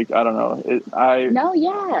heightened. Like I don't know, it's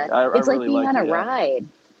like being on a ride.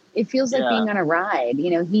 It feels like being on a ride.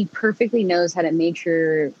 He perfectly knows how to make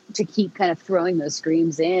sure to keep kind of throwing those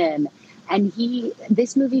screams in, and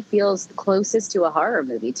this movie feels closest to a horror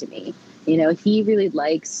movie to me. He really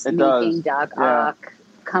likes making Doc Ock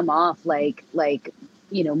come off like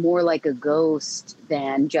more like a ghost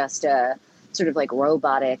than just a sort of like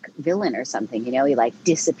robotic villain or something. He like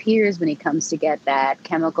disappears when he comes to get that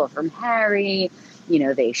chemical from Harry.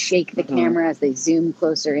 They shake the camera as they zoom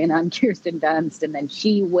closer in on Kirsten Dunst, and then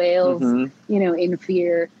she wails, in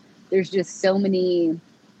fear. There's just so many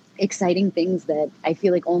exciting things that I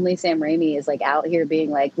feel like only Sam Raimi is like out here being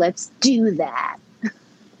like, let's do that.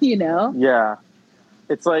 Yeah.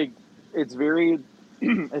 It's like, it's very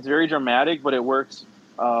dramatic, but it works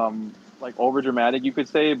like over dramatic, you could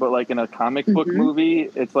say, but like in a comic book movie,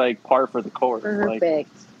 it's like par for the course. Perfect. Like,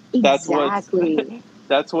 exactly.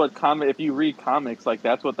 That's what if you read comics, like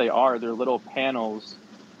that's what they are. They're little panels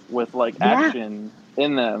with like action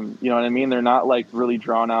in them. You know what I mean? They're not like really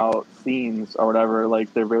drawn out scenes or whatever.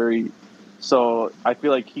 Like they're very, so I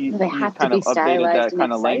feel like he kind of updated that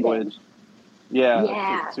kind of language.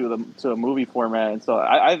 To a movie format. And so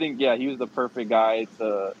I think, he was the perfect guy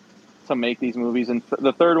to make these movies. And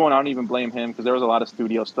the third one, I don't even blame him because there was a lot of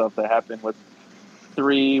studio stuff that happened with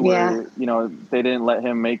 3 where, they didn't let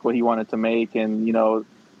him make what he wanted to make, and,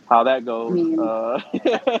 how that goes.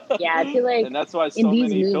 I feel like and that's why so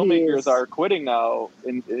many filmmakers are quitting now.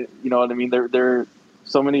 And you know what I mean? They're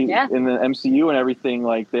so many in the MCU and everything,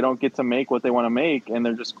 like they don't get to make what they want to make, and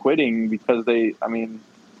they're just quitting because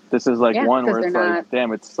this is like one where it's like,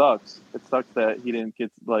 damn, it sucks. It sucks that he didn't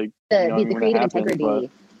get like the creative integrity.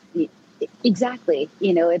 Exactly.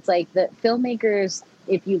 It's like the filmmakers,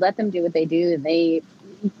 if you let them do what they do, they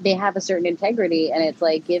have a certain integrity, and it's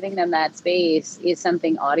like giving them that space is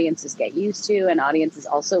something audiences get used to and audiences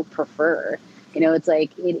also prefer. It's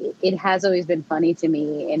like it has always been funny to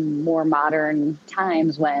me in more modern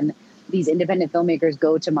times when these independent filmmakers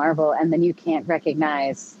go to Marvel and then you can't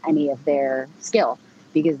recognize any of their skill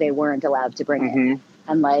because they weren't allowed to bring it.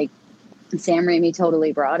 And like Sam Raimi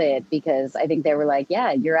totally brought it because I think they were like,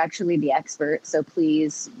 yeah, you're actually the expert, so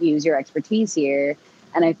please use your expertise here.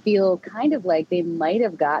 And I feel kind of like they might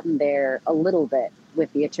have gotten there a little bit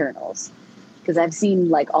with the Eternals, because I've seen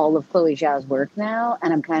like all of Chloe Zhao's work now,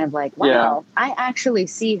 and I'm kind of like, wow, I actually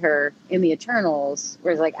see her in the Eternals.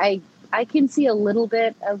 Whereas like I can see a little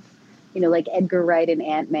bit of, like Edgar Wright and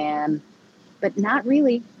Ant-Man, but not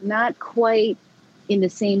really, not quite in the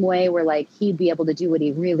same way where like he'd be able to do what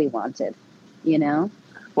he really wanted,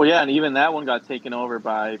 Well, yeah, and even that one got taken over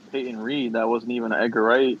by Peyton Reed. That wasn't even an Edgar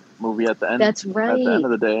Wright movie at the end. That's right. At the end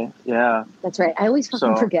of the day, yeah. That's right. I always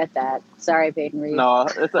fucking forget that. Sorry, Peyton Reed. No,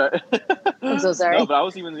 it's all right. I'm so sorry. No, but I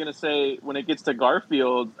was even going to say, when it gets to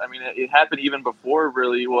Garfield, I mean, it happened even before,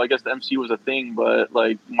 really. Well, I guess the MCU was a thing, but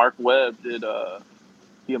like Mark Webb did,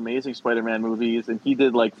 the Amazing Spider-Man movies, and he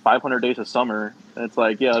did like 500 Days of Summer. And it's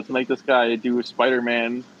like, yeah, let's make this guy do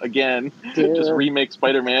Spider-Man again. Just remake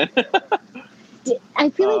Spider-Man. I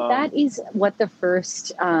feel like that is what the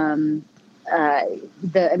first, the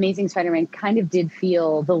Amazing Spider-Man kind of did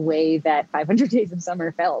feel the way that 500 Days of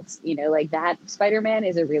Summer felt. You know, like that Spider-Man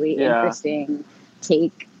is a really interesting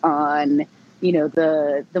take on, you know,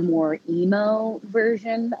 the more emo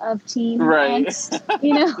version of teen angst,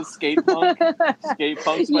 you know? The skate punk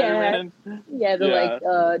Spider-Man.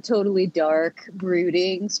 Totally dark,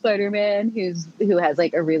 brooding Spider-Man who has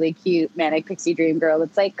like a really cute manic pixie dream girl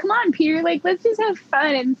that's like, come on, Peter, like let's just have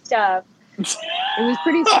fun and stuff. It was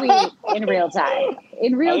pretty sweet in real time.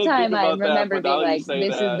 In real time, I remember being like,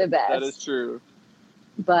 this is the best. That is true.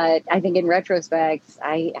 But I think in retrospect,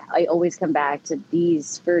 I always come back to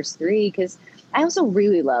these first three because I also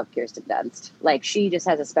really love Kirsten Dunst. Like, she just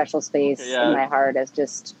has a special space in my heart as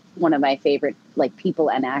just one of my favorite, like, people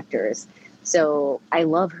and actors. So I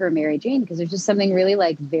love her Mary Jane because there's just something really,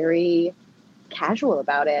 like, very casual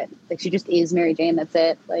about it. Like, she just is Mary Jane. That's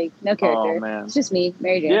it. Like, no character. Oh, man. It's just me,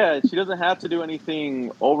 Mary Jane. Yeah, she doesn't have to do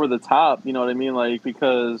anything over the top. You know what I mean? Like,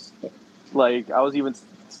 because, like, I was even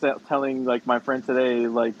telling, like, my friend today,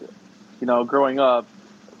 like, you know, growing up,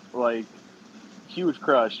 like, huge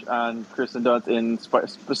crush on Kirsten Dunst in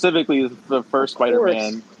specifically the first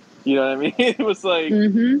Spider-Man. You know what I mean? It was like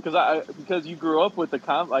because you grew up with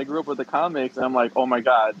I grew up with the comics, and I'm like, oh my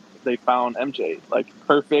god, they found MJ, like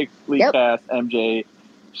perfectly cast MJ.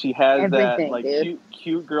 She has that like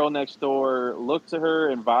cute girl next door look to her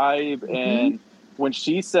and vibe, and when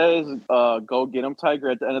she says "Go get him, Tiger"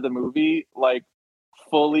 at the end of the movie, like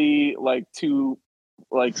fully like two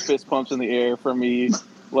like fist pumps in the air for me.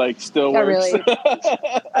 Like, still works.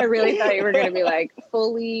 I really thought you were going to be like,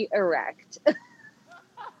 fully erect.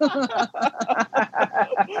 That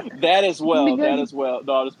as well. No,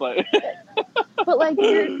 I'll just play. But, like,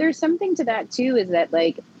 there's something to that, too, is that,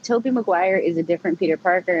 like, Tobey Maguire is a different Peter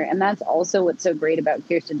Parker, and that's also what's so great about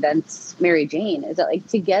Kirsten Dunst's Mary Jane, is that, like,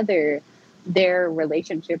 together, their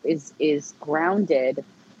relationship is grounded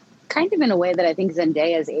kind of in a way that I think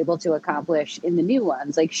Zendaya is able to accomplish in the new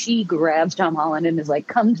ones. Like, she grabs Tom Holland and is like,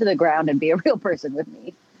 come to the ground and be a real person with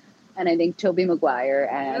me. And I think Tobey Maguire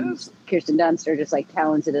and Kirsten Dunst are just like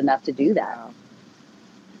talented enough to do that.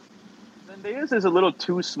 Zendaya's is a little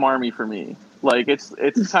too smarmy for me. Like, it's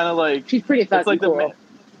kind of like she's pretty fucking like cool.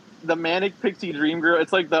 The manic pixie dream girl.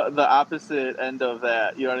 It's like the opposite end of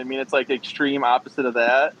that. You know what I mean? It's like extreme opposite of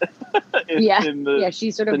that.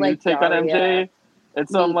 She's sort of the like new take on MJ. And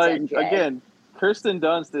so I'm like, MJ. Again, Kirsten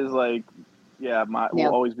Dunst is like, will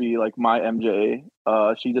always be like my MJ.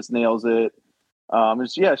 She just nails it.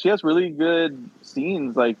 She has really good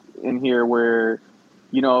scenes like in here where,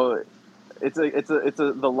 you know, it's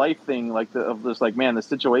the life thing like of this like, man, the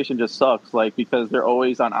situation just sucks, like, because they're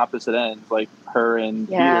always on opposite ends, like her and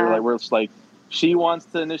Peter, like, where it's like she wants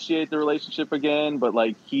to initiate the relationship again, but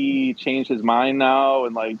like he changed his mind now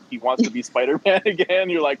and like he wants to be Spider-Man again.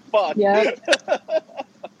 You're like, fuck. Yep.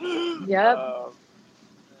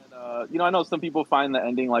 You know, I know some people find the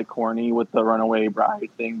ending like corny with the runaway bride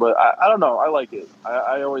thing, but I don't know. I like it.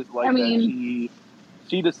 I always like that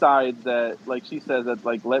she decides that, like, she says that,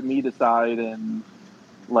 like, let me decide and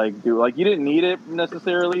like do, like, you didn't need it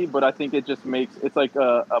necessarily, but I think it just makes it's like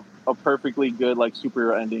a perfectly good like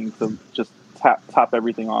superhero ending to just top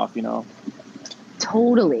everything off, you know.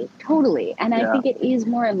 Totally. And I think it is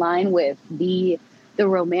more in line with the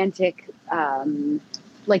romantic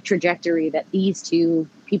like trajectory that these two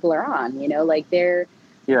people are on, you know, like they're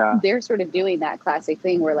sort of doing that classic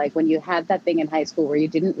thing where, like, when you had that thing in high school where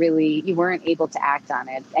you weren't able to act on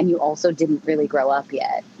it, and you also didn't really grow up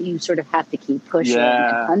yet, you sort of have to keep pushing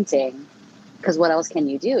and hunting, because what else can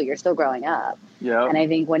you do? You're still growing up. And I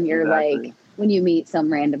think when you're like, when you meet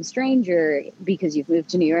some random stranger because you've moved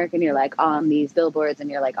to New York and you're like on these billboards and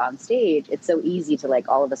you're like on stage, it's so easy to like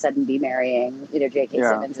all of a sudden be marrying, you know, J.K.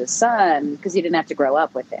 Simmons' son, because you didn't have to grow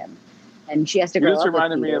up with him. And she has to grow up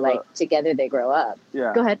with Peter, like, together they grow up.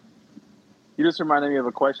 Yeah. Go ahead. You just reminded me of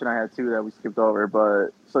a question I had, too, that we skipped over.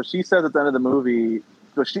 But, so she says at the end of the movie,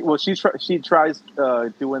 she tries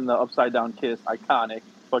doing the upside-down kiss,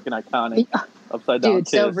 fucking iconic, upside-down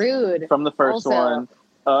kiss. So rude. From the first one.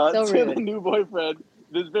 So to rude. The new boyfriend.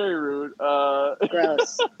 It's very rude.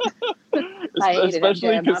 Gross. I hated it.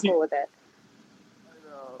 I'm not cool with it.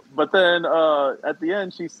 But then at the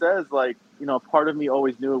end, she says, like, you know, part of me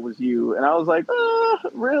always knew it was you. And I was like,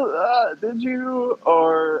 really? Did you?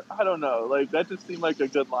 Or, I don't know. Like, that just seemed like a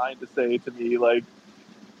good line to say to me. Like,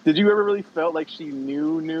 did you ever really felt like she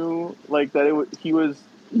knew, like, that he was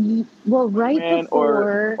Well, right Man,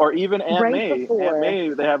 before, or even Aunt right May. Aunt before, May,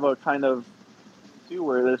 they have a kind of too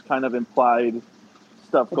where there's kind of implied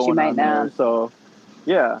stuff which you going might on there. know. So,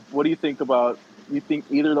 yeah, what do you think about? You think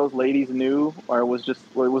either of those ladies knew, or was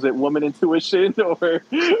it woman intuition, or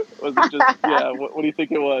was it just yeah? What do you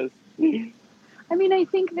think it was? I mean, I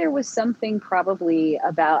think there was something probably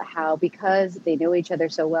about how, because they know each other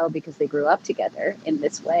so well, because they grew up together in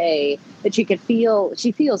this way, that she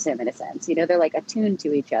feels him in a sense. You know, they're like attuned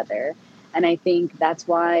to each other. And I think that's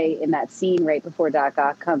why in that scene right before Doc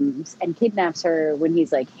Ock comes and kidnaps her, when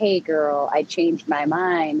he's like, hey, girl, I changed my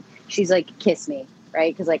mind, she's like, kiss me,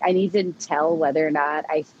 right? Because like, I need to tell whether or not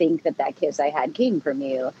I think that kiss I had came from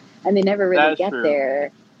you. And they never really That's get true.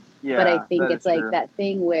 there. But I Yeah, think that is it's like true. that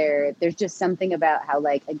thing where there's just something about how,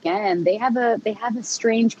 like, again, they have a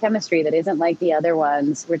strange chemistry that isn't like the other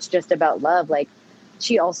ones, where it's just about love. Like,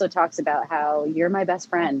 she also talks about how you're my best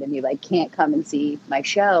friend and you like can't come and see my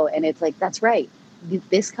show, and it's like, that's right.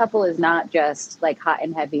 This couple is not just like hot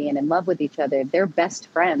and heavy and in love with each other; they're best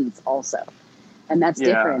friends also, and that's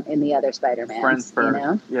Yeah, different in the other friends Spider-Mans. You first.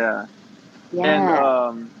 know? Yeah, and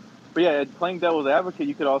Yeah, but yeah, playing devil's advocate,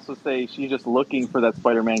 you could also say she's just looking for that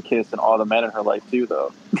Spider-Man kiss and all the men in her life too,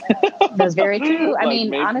 though. that's very true. I Like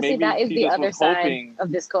mean, honestly, maybe that is she the just other was side hoping,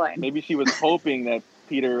 of this coin, maybe she was hoping that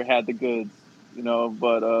Peter had the goods, you know.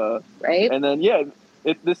 But right? and then yeah,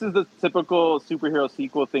 this is the typical superhero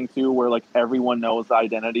sequel thing too, where like everyone knows the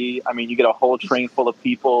identity. I mean, you get a whole train full of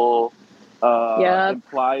people. Yep.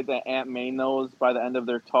 Implied that Aunt May knows by the end of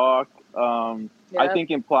their talk. I Yep.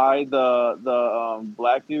 think implied the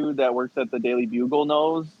black dude that works at the Daily Bugle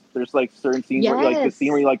knows. There's like certain scenes where like the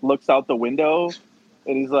scene where Yes. he like looks out the window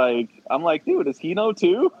and he's like, I'm like, dude, does he know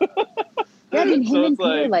too? Yeah, I mean, him So and it's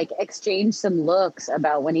Peter like, like exchange some looks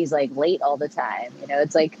about when he's like late all the time. You know,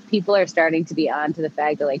 it's like people are starting to be on to the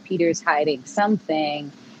fact that like Peter's hiding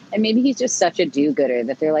something, and maybe he's just such a do-gooder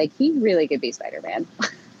that they're like, he really could be Spider-Man.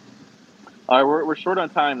 all right, we're short on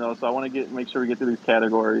time though, so I want to make sure we get through these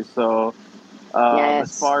categories. So as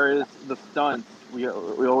Yes. far as the stunts, we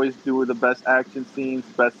always do the best action scenes,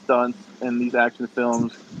 best stunts in these action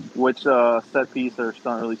films. Which set piece or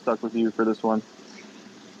stunt really stuck with you for this one?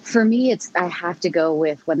 For me, I have to go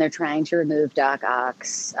with when they're trying to remove Doc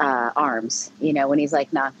Ock's arms. You know, when he's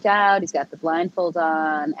like knocked out, he's got the blindfold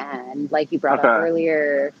on, and like you brought up Okay,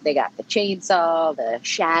 earlier, they got the chainsaw, the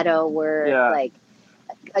shadow work, yeah. like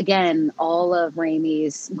again, all of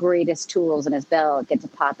Raimi's greatest tools in his belt get to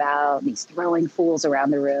pop out, and he's throwing fools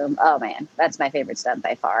around the room. Oh man, that's my favorite stunt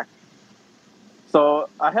by far. So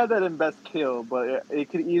I had that in best kill, but it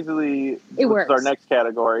could easily, It which is our works. next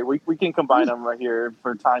category. We can combine them right here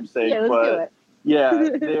for time's sake. Yeah, let's do But it. yeah,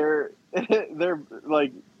 they're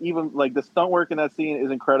like even like the stunt work in that scene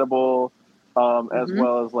is incredible, as Mm-hmm.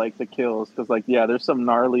 well as like the kills because like yeah, there's some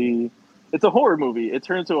gnarly. It's a horror movie. It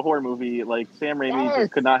turned into a horror movie. Like Sam Raimi Yes,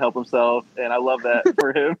 just could not help himself, and I love that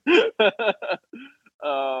for him.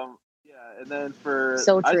 Yeah, and then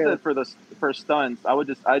so I true. said for stunts,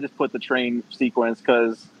 I just put the train sequence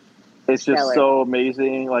because it's just Stellar. so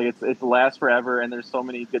amazing. Like it lasts forever, and there's so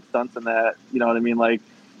many good stunts in that. You know what I mean? Like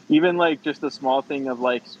even like just the small thing of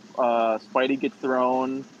like Spidey gets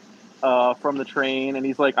thrown from the train, and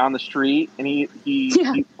he's like on the street, and Yeah.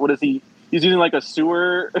 he what is he? He's using like a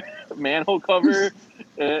sewer manhole cover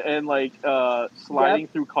and like Yep. sliding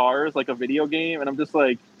through cars like a video game, and I'm just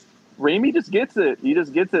like, Raimi just gets it. He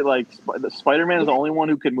just gets it. Like Spider-Man is the Yeah. only one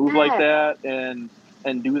who can move like that and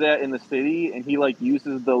do that in the city, and he like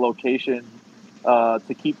uses the location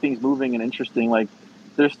to keep things moving and interesting. Like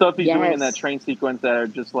there's stuff he's doing in that Yes. train sequence that are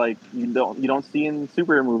just like you don't see in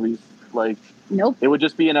superhero movies. Like Nope. it would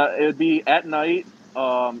just be it would be at night,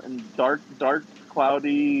 in dark,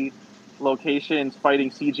 cloudy locations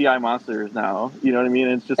fighting CGI monsters. Now you know what I mean.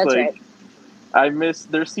 It's just That's like right. I miss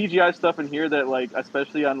there's CGI stuff in here that like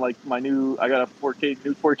especially on like I got a 4K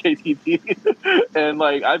TV and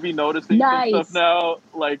like I'd be noticing some stuff Nice. now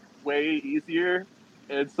like way easier.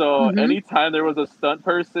 And so Mm-hmm. anytime there was a stunt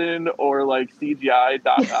person or like CGI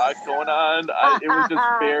Doc Ock going on, it was just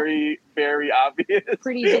very, very obvious.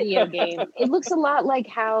 Pretty video game. It looks a lot like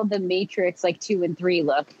how the Matrix like 2 and 3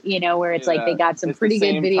 look, you know, where it's like they Yeah, got some it's the pretty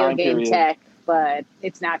good same video time game period. tech, but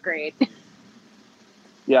it's not great.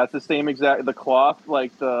 Yeah, it's the same exact. The cloth,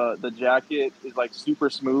 like the jacket, is like super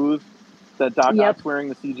smooth. That Doc Yep. Ock's wearing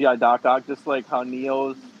the CGI Doc Ock, just like how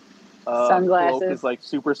Neo's cloak is Sunglasses. like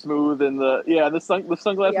super smooth, and the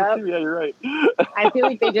sunglasses Yep. too. Yeah, you're right. I feel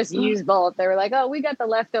like they just used both. They were like, "Oh, we got the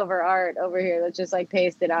leftover art over here. Let's just like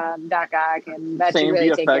paste it on Doc Ock, and that should Same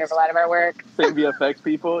really take care of VFX, a lot of our work." same VFX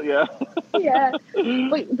people. Yeah. Yeah,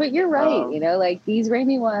 but you're right. Um, Like these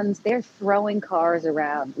Raimi ones, they're throwing cars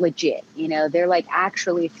around legit. They're like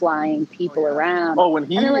actually flying people yeah. around, Oh, when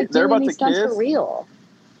and they're like they're doing about to these stunts for kiss, real.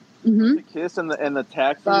 Mm-hmm. to kiss and the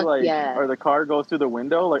taxi Fuck like yeah. or the car goes through the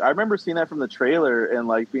window. Like I remember seeing that from the trailer and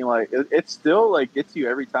like being like it still like gets you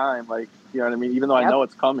every time. Like you know what I mean? Even though I Yep. know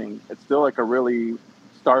it's coming, it's still like a really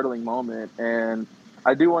startling moment. And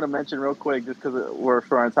I do want to mention real quick, just because we're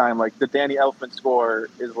short on time, like the Danny Elfman score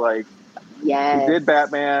is like Yes. he did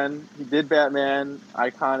Batman,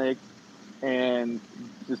 iconic, and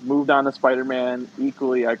just moved on to Spider-Man,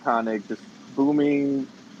 equally iconic, just booming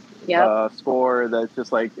Yep. score that's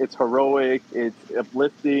just like it's heroic, it's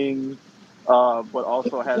uplifting, but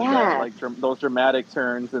also has that like those dramatic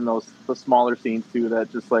turns and the smaller scenes too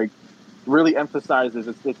that just like really emphasizes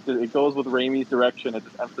it goes with Raimi's direction. It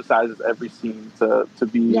just emphasizes every scene to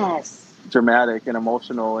be Yes. dramatic and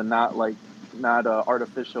emotional and not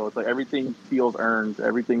artificial. It's like everything feels earned,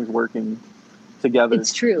 everything's working together.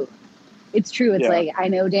 It's true. It's true. It's like I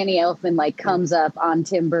know Danny Elfman like comes up on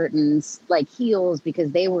Tim Burton's like heels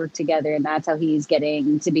because they work together, and that's how he's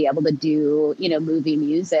getting to be able to do movie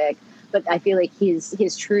music. But I feel like his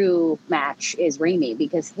true match is Raimi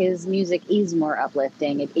because his music is more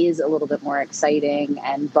uplifting. It is a little bit more exciting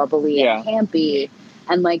and bubbly and campy,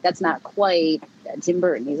 and like that's not quite Tim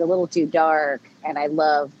Burton. He's a little too dark, and I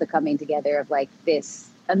love the coming together of like this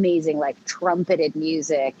amazing like trumpeted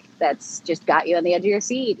music that's just got you on the edge of your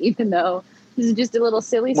seat, even though this is just a little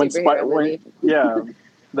silly superhero movie.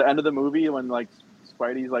 The end of the movie when like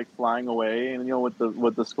Spidey's like flying away, and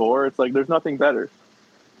with the score, it's like there's nothing better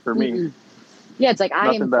for me. Mm-mm. Yeah, it's like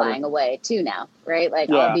I am better. flying away too now, right? Like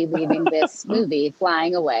I'll be leaving this movie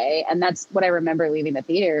flying away, and that's what I remember leaving the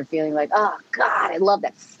theater feeling like, oh God, I love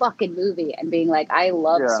that fucking movie, and being like, I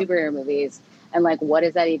love superhero movies. And like, what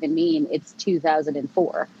does that even mean? It's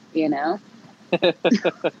 2004,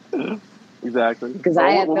 Exactly. Because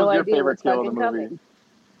I had no your idea favorite what's kill fucking of the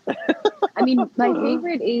movie? I mean, my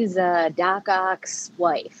favorite is Doc Ock's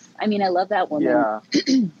wife. I mean, I love that woman. Yeah.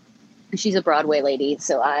 She's a Broadway lady,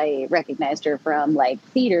 so I recognized her from like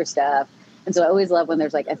theater stuff. And so I always love when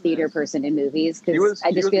there's like a theater person in movies because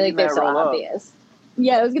I just feel like they're so obvious.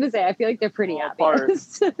 Yeah, I was going to say, I feel like they're pretty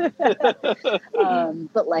obvious.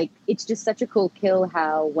 But like, it's just such a cool kill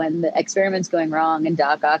how when the experiment's going wrong and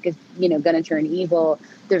Doc Ock is, going to turn evil,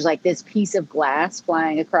 there's like this piece of glass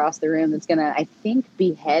flying across the room that's going to, I think,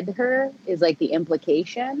 behead her is like the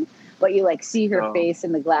implication. But you like see her face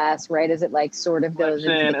in the glass right as it like sort of goes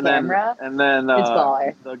into the camera. And then it's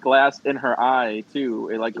baller. The glass in her eye too.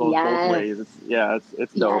 It like goes both ways.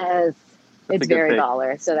 It's dope. Yes. It's very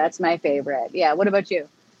baller. So that's my favorite. Yeah. What about you?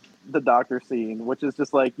 The doctor scene, which is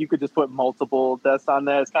just like you could just put multiple deaths on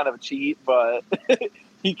that. It's kind of a cheat, but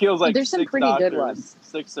he kills like there's some pretty good ones.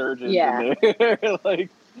 6 surgeons in there. Like,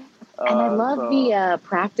 and I love the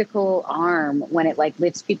practical arm when it like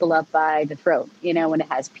lifts people up by the throat. When it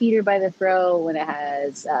has Peter by the throat, when it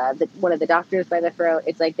has one of the doctors by the throat.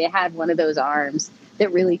 It's like they had one of those arms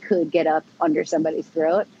that really could get up under somebody's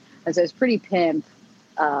throat, and so it's pretty pimp.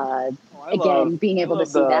 Being able to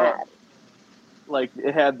see that. Like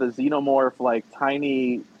it had the xenomorph, like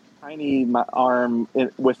tiny arm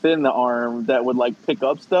within the arm that would like pick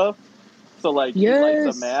up stuff. So like he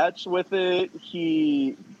lights a match with it.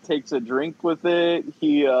 He takes a drink with it.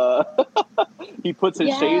 He he puts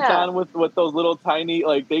his shades on with those little tiny,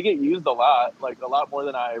 like they get used a lot more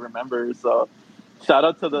than I remember. So shout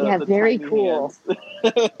out to the very tiny cool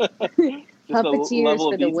hands. Puppeteers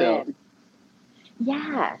for the win.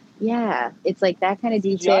 Yeah. It's like that kind of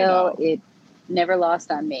detail. It never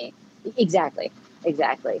lost on me. Exactly. But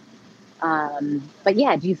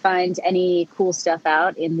yeah, do you find any cool stuff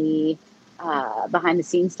out in the behind the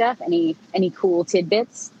scenes stuff? Any cool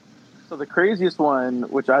tidbits? So the craziest one,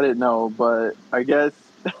 which I didn't know, but I guess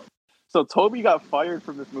so Toby got fired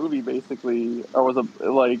from this movie basically, or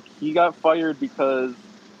he got fired because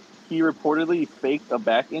he reportedly faked a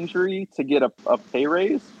back injury to get a pay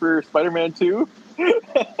raise for Spider-Man 2.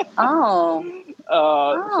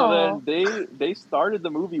 So then they started the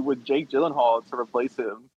movie with Jake Gyllenhaal to replace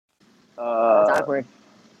him. That's awkward.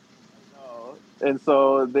 And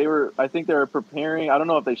so I think they were preparing. I don't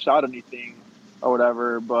know if they shot anything or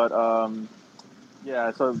whatever, but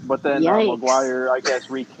but then Maguire, I guess,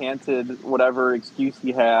 recanted whatever excuse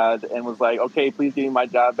he had and was like, okay, please give me my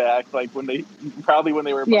job back. Like when they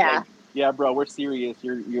were yeah, bro, we're serious.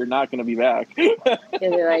 You're not gonna be back.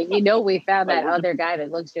 They're like, we found Like, that other guy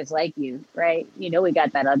that looks just like you, right? We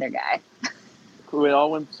got that other guy. it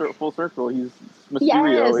all went full circle. He's Yes,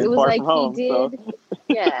 Mysterio it in was Far like From he Home. So did.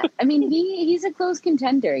 Yeah, I mean, he's a close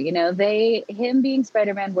contender. Him being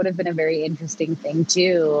Spider-Man would have been a very interesting thing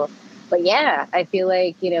too. But yeah, I feel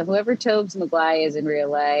like whoever Tobes Maguire is in real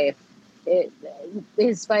life,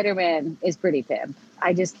 his Spider-Man is pretty pimp.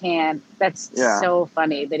 I just can't. That's yeah, so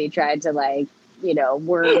funny that he tried to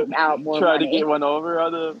word out more try to money. get one over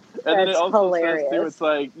on him. And then it That's also says too, hilarious. it's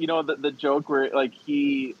like the joke where like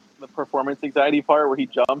the performance anxiety part where he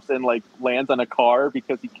jumps and like lands on a car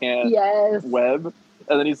because he can't Yes. web,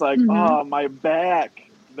 and then he's like, Mhm. "Oh, my back!"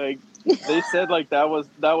 Like they said, like that was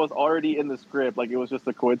already in the script. Like it was just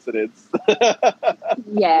a coincidence.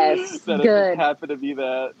 Yes. That it just Good. happened to be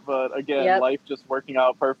that. But again, Yep. life just working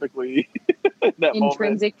out perfectly in that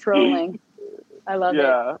Intrinsic moment. trolling. I love it.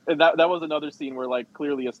 Yeah, and that was another scene where like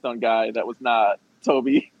clearly a stunt guy that was not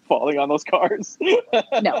Toby falling on those cars.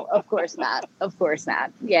 No, of course not. Of course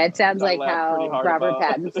not. Yeah, it sounds I like laughed pretty how hard Robert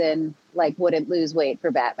about. Pattinson wouldn't lose weight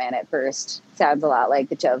for Batman at first. Sounds a lot like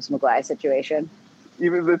the Tobes Maguire situation.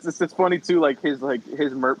 Even it's funny too, like his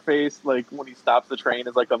merp face, like when he stops the train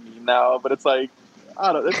is like a meme now. But it's like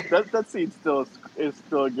I don't know, that scene is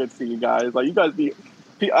still a good scene, guys. Like you guys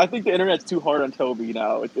I think the internet's too hard on Toby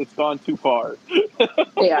now. It's gone too far.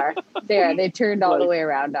 They are. They've turned all the Like, way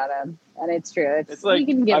around on him, and it's true. it's You like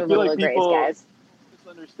can give I him a feel like little grace, people guys.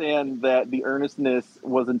 understand that the earnestness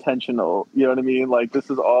was intentional. You know what I mean? Like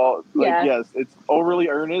this is all like Yeah. yes, it's overly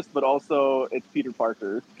earnest, but also it's Peter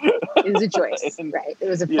Parker. It was a choice, And, right? It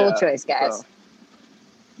was a full choice, guys. So,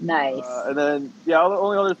 Nice. and then the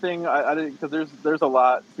only other thing I didn't, because there's a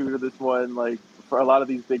lot to this one. Like for a lot of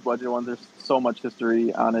these big budget ones, there's so much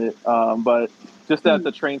history on it. But just that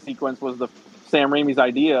the train sequence was the Sam Raimi's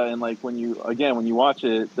idea, and like when you watch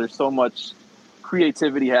it, there's so much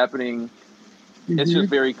creativity happening. It's just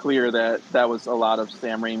very clear that was a lot of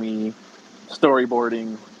Sam Raimi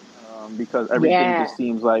storyboarding, because everything just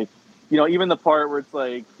seems like, even the part where it's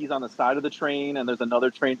like he's on the side of the train and there's another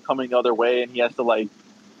train coming the other way and he has to like,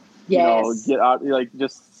 get out, like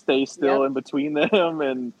just stay still in between them,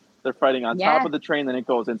 and they're fighting on top of the train. Then it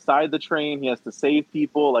goes inside the train. He has to save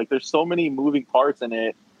people. Like there's so many moving parts in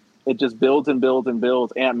it. It just builds and builds and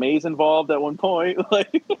builds. Aunt May's involved at one point.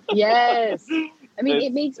 Like yes. I mean,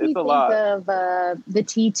 it makes me think of the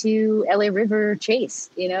T2 LA River chase.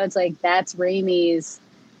 It's like that's Raimi's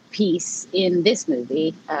piece in this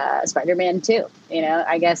movie, Spider-Man 2.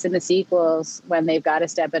 I guess in the sequels, when they've got to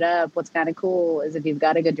step it up, what's kind of cool is if you've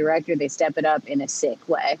got a good director, they step it up in a sick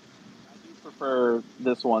way. I do prefer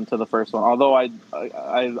this one to the first one, although I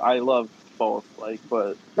love both. Like,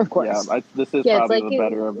 but of course, this is probably the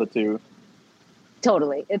better of the two.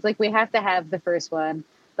 Totally, it's like we have to have the first one.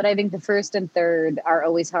 But I think the first and third are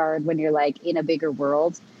always hard when you're like in a bigger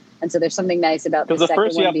world. And so there's something nice about the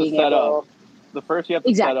second one being able. The first you have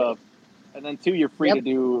to set up, and then two, you're free to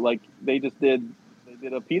do like they did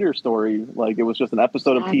a Peter story. Like it was just an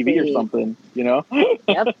episode of TV or something, Yep.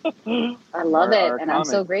 I love it. And I'm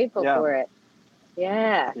so grateful for it.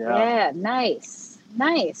 Yeah. Nice.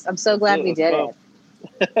 I'm so glad we did it.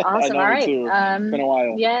 Awesome. All right. It's been a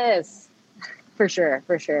while. Yes, for sure.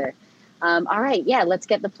 All right, let's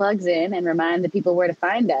get the plugs in and remind the people where to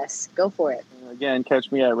find us. Go for it. Again,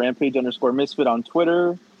 catch me at Rampage_Misfit on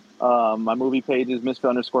Twitter. My movie page is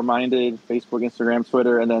Misfit_Minded, Facebook, Instagram,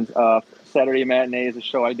 Twitter. And then Saturday Matinee is a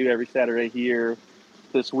show I do every Saturday here.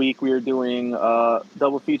 This week we are doing a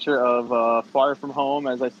double feature of Far From Home,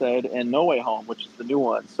 as I said, and No Way Home, which is the new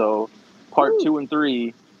one. So part 2 and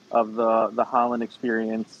 3 of the Holland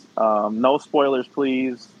experience. No spoilers,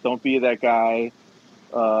 please. Don't be that guy.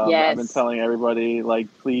 I've been telling everybody, like,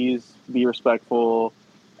 please be respectful.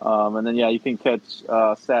 And then, you can catch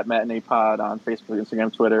Sat Matinee Pod on Facebook,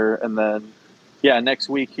 Instagram, Twitter. And then, next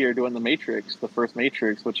week here doing the Matrix, the first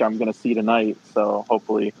Matrix, which I'm going to see tonight. So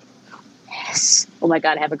hopefully. Yes. Oh my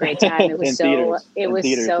God, have a great time. It was so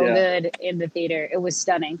good in the theater. It was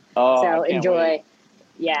stunning. Oh, so enjoy. Wait.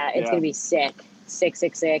 Yeah, it's going to be sick. Sick.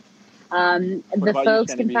 The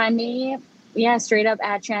folks can find me. Yeah, straight up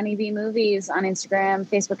at Channy V Movies on Instagram,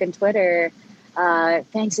 Facebook, and Twitter.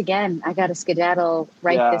 Thanks again. I got to skedaddle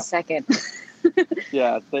this second.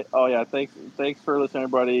 Thanks for listening,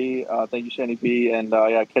 everybody. Thank you, Channy V, and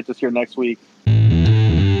catch us here next week.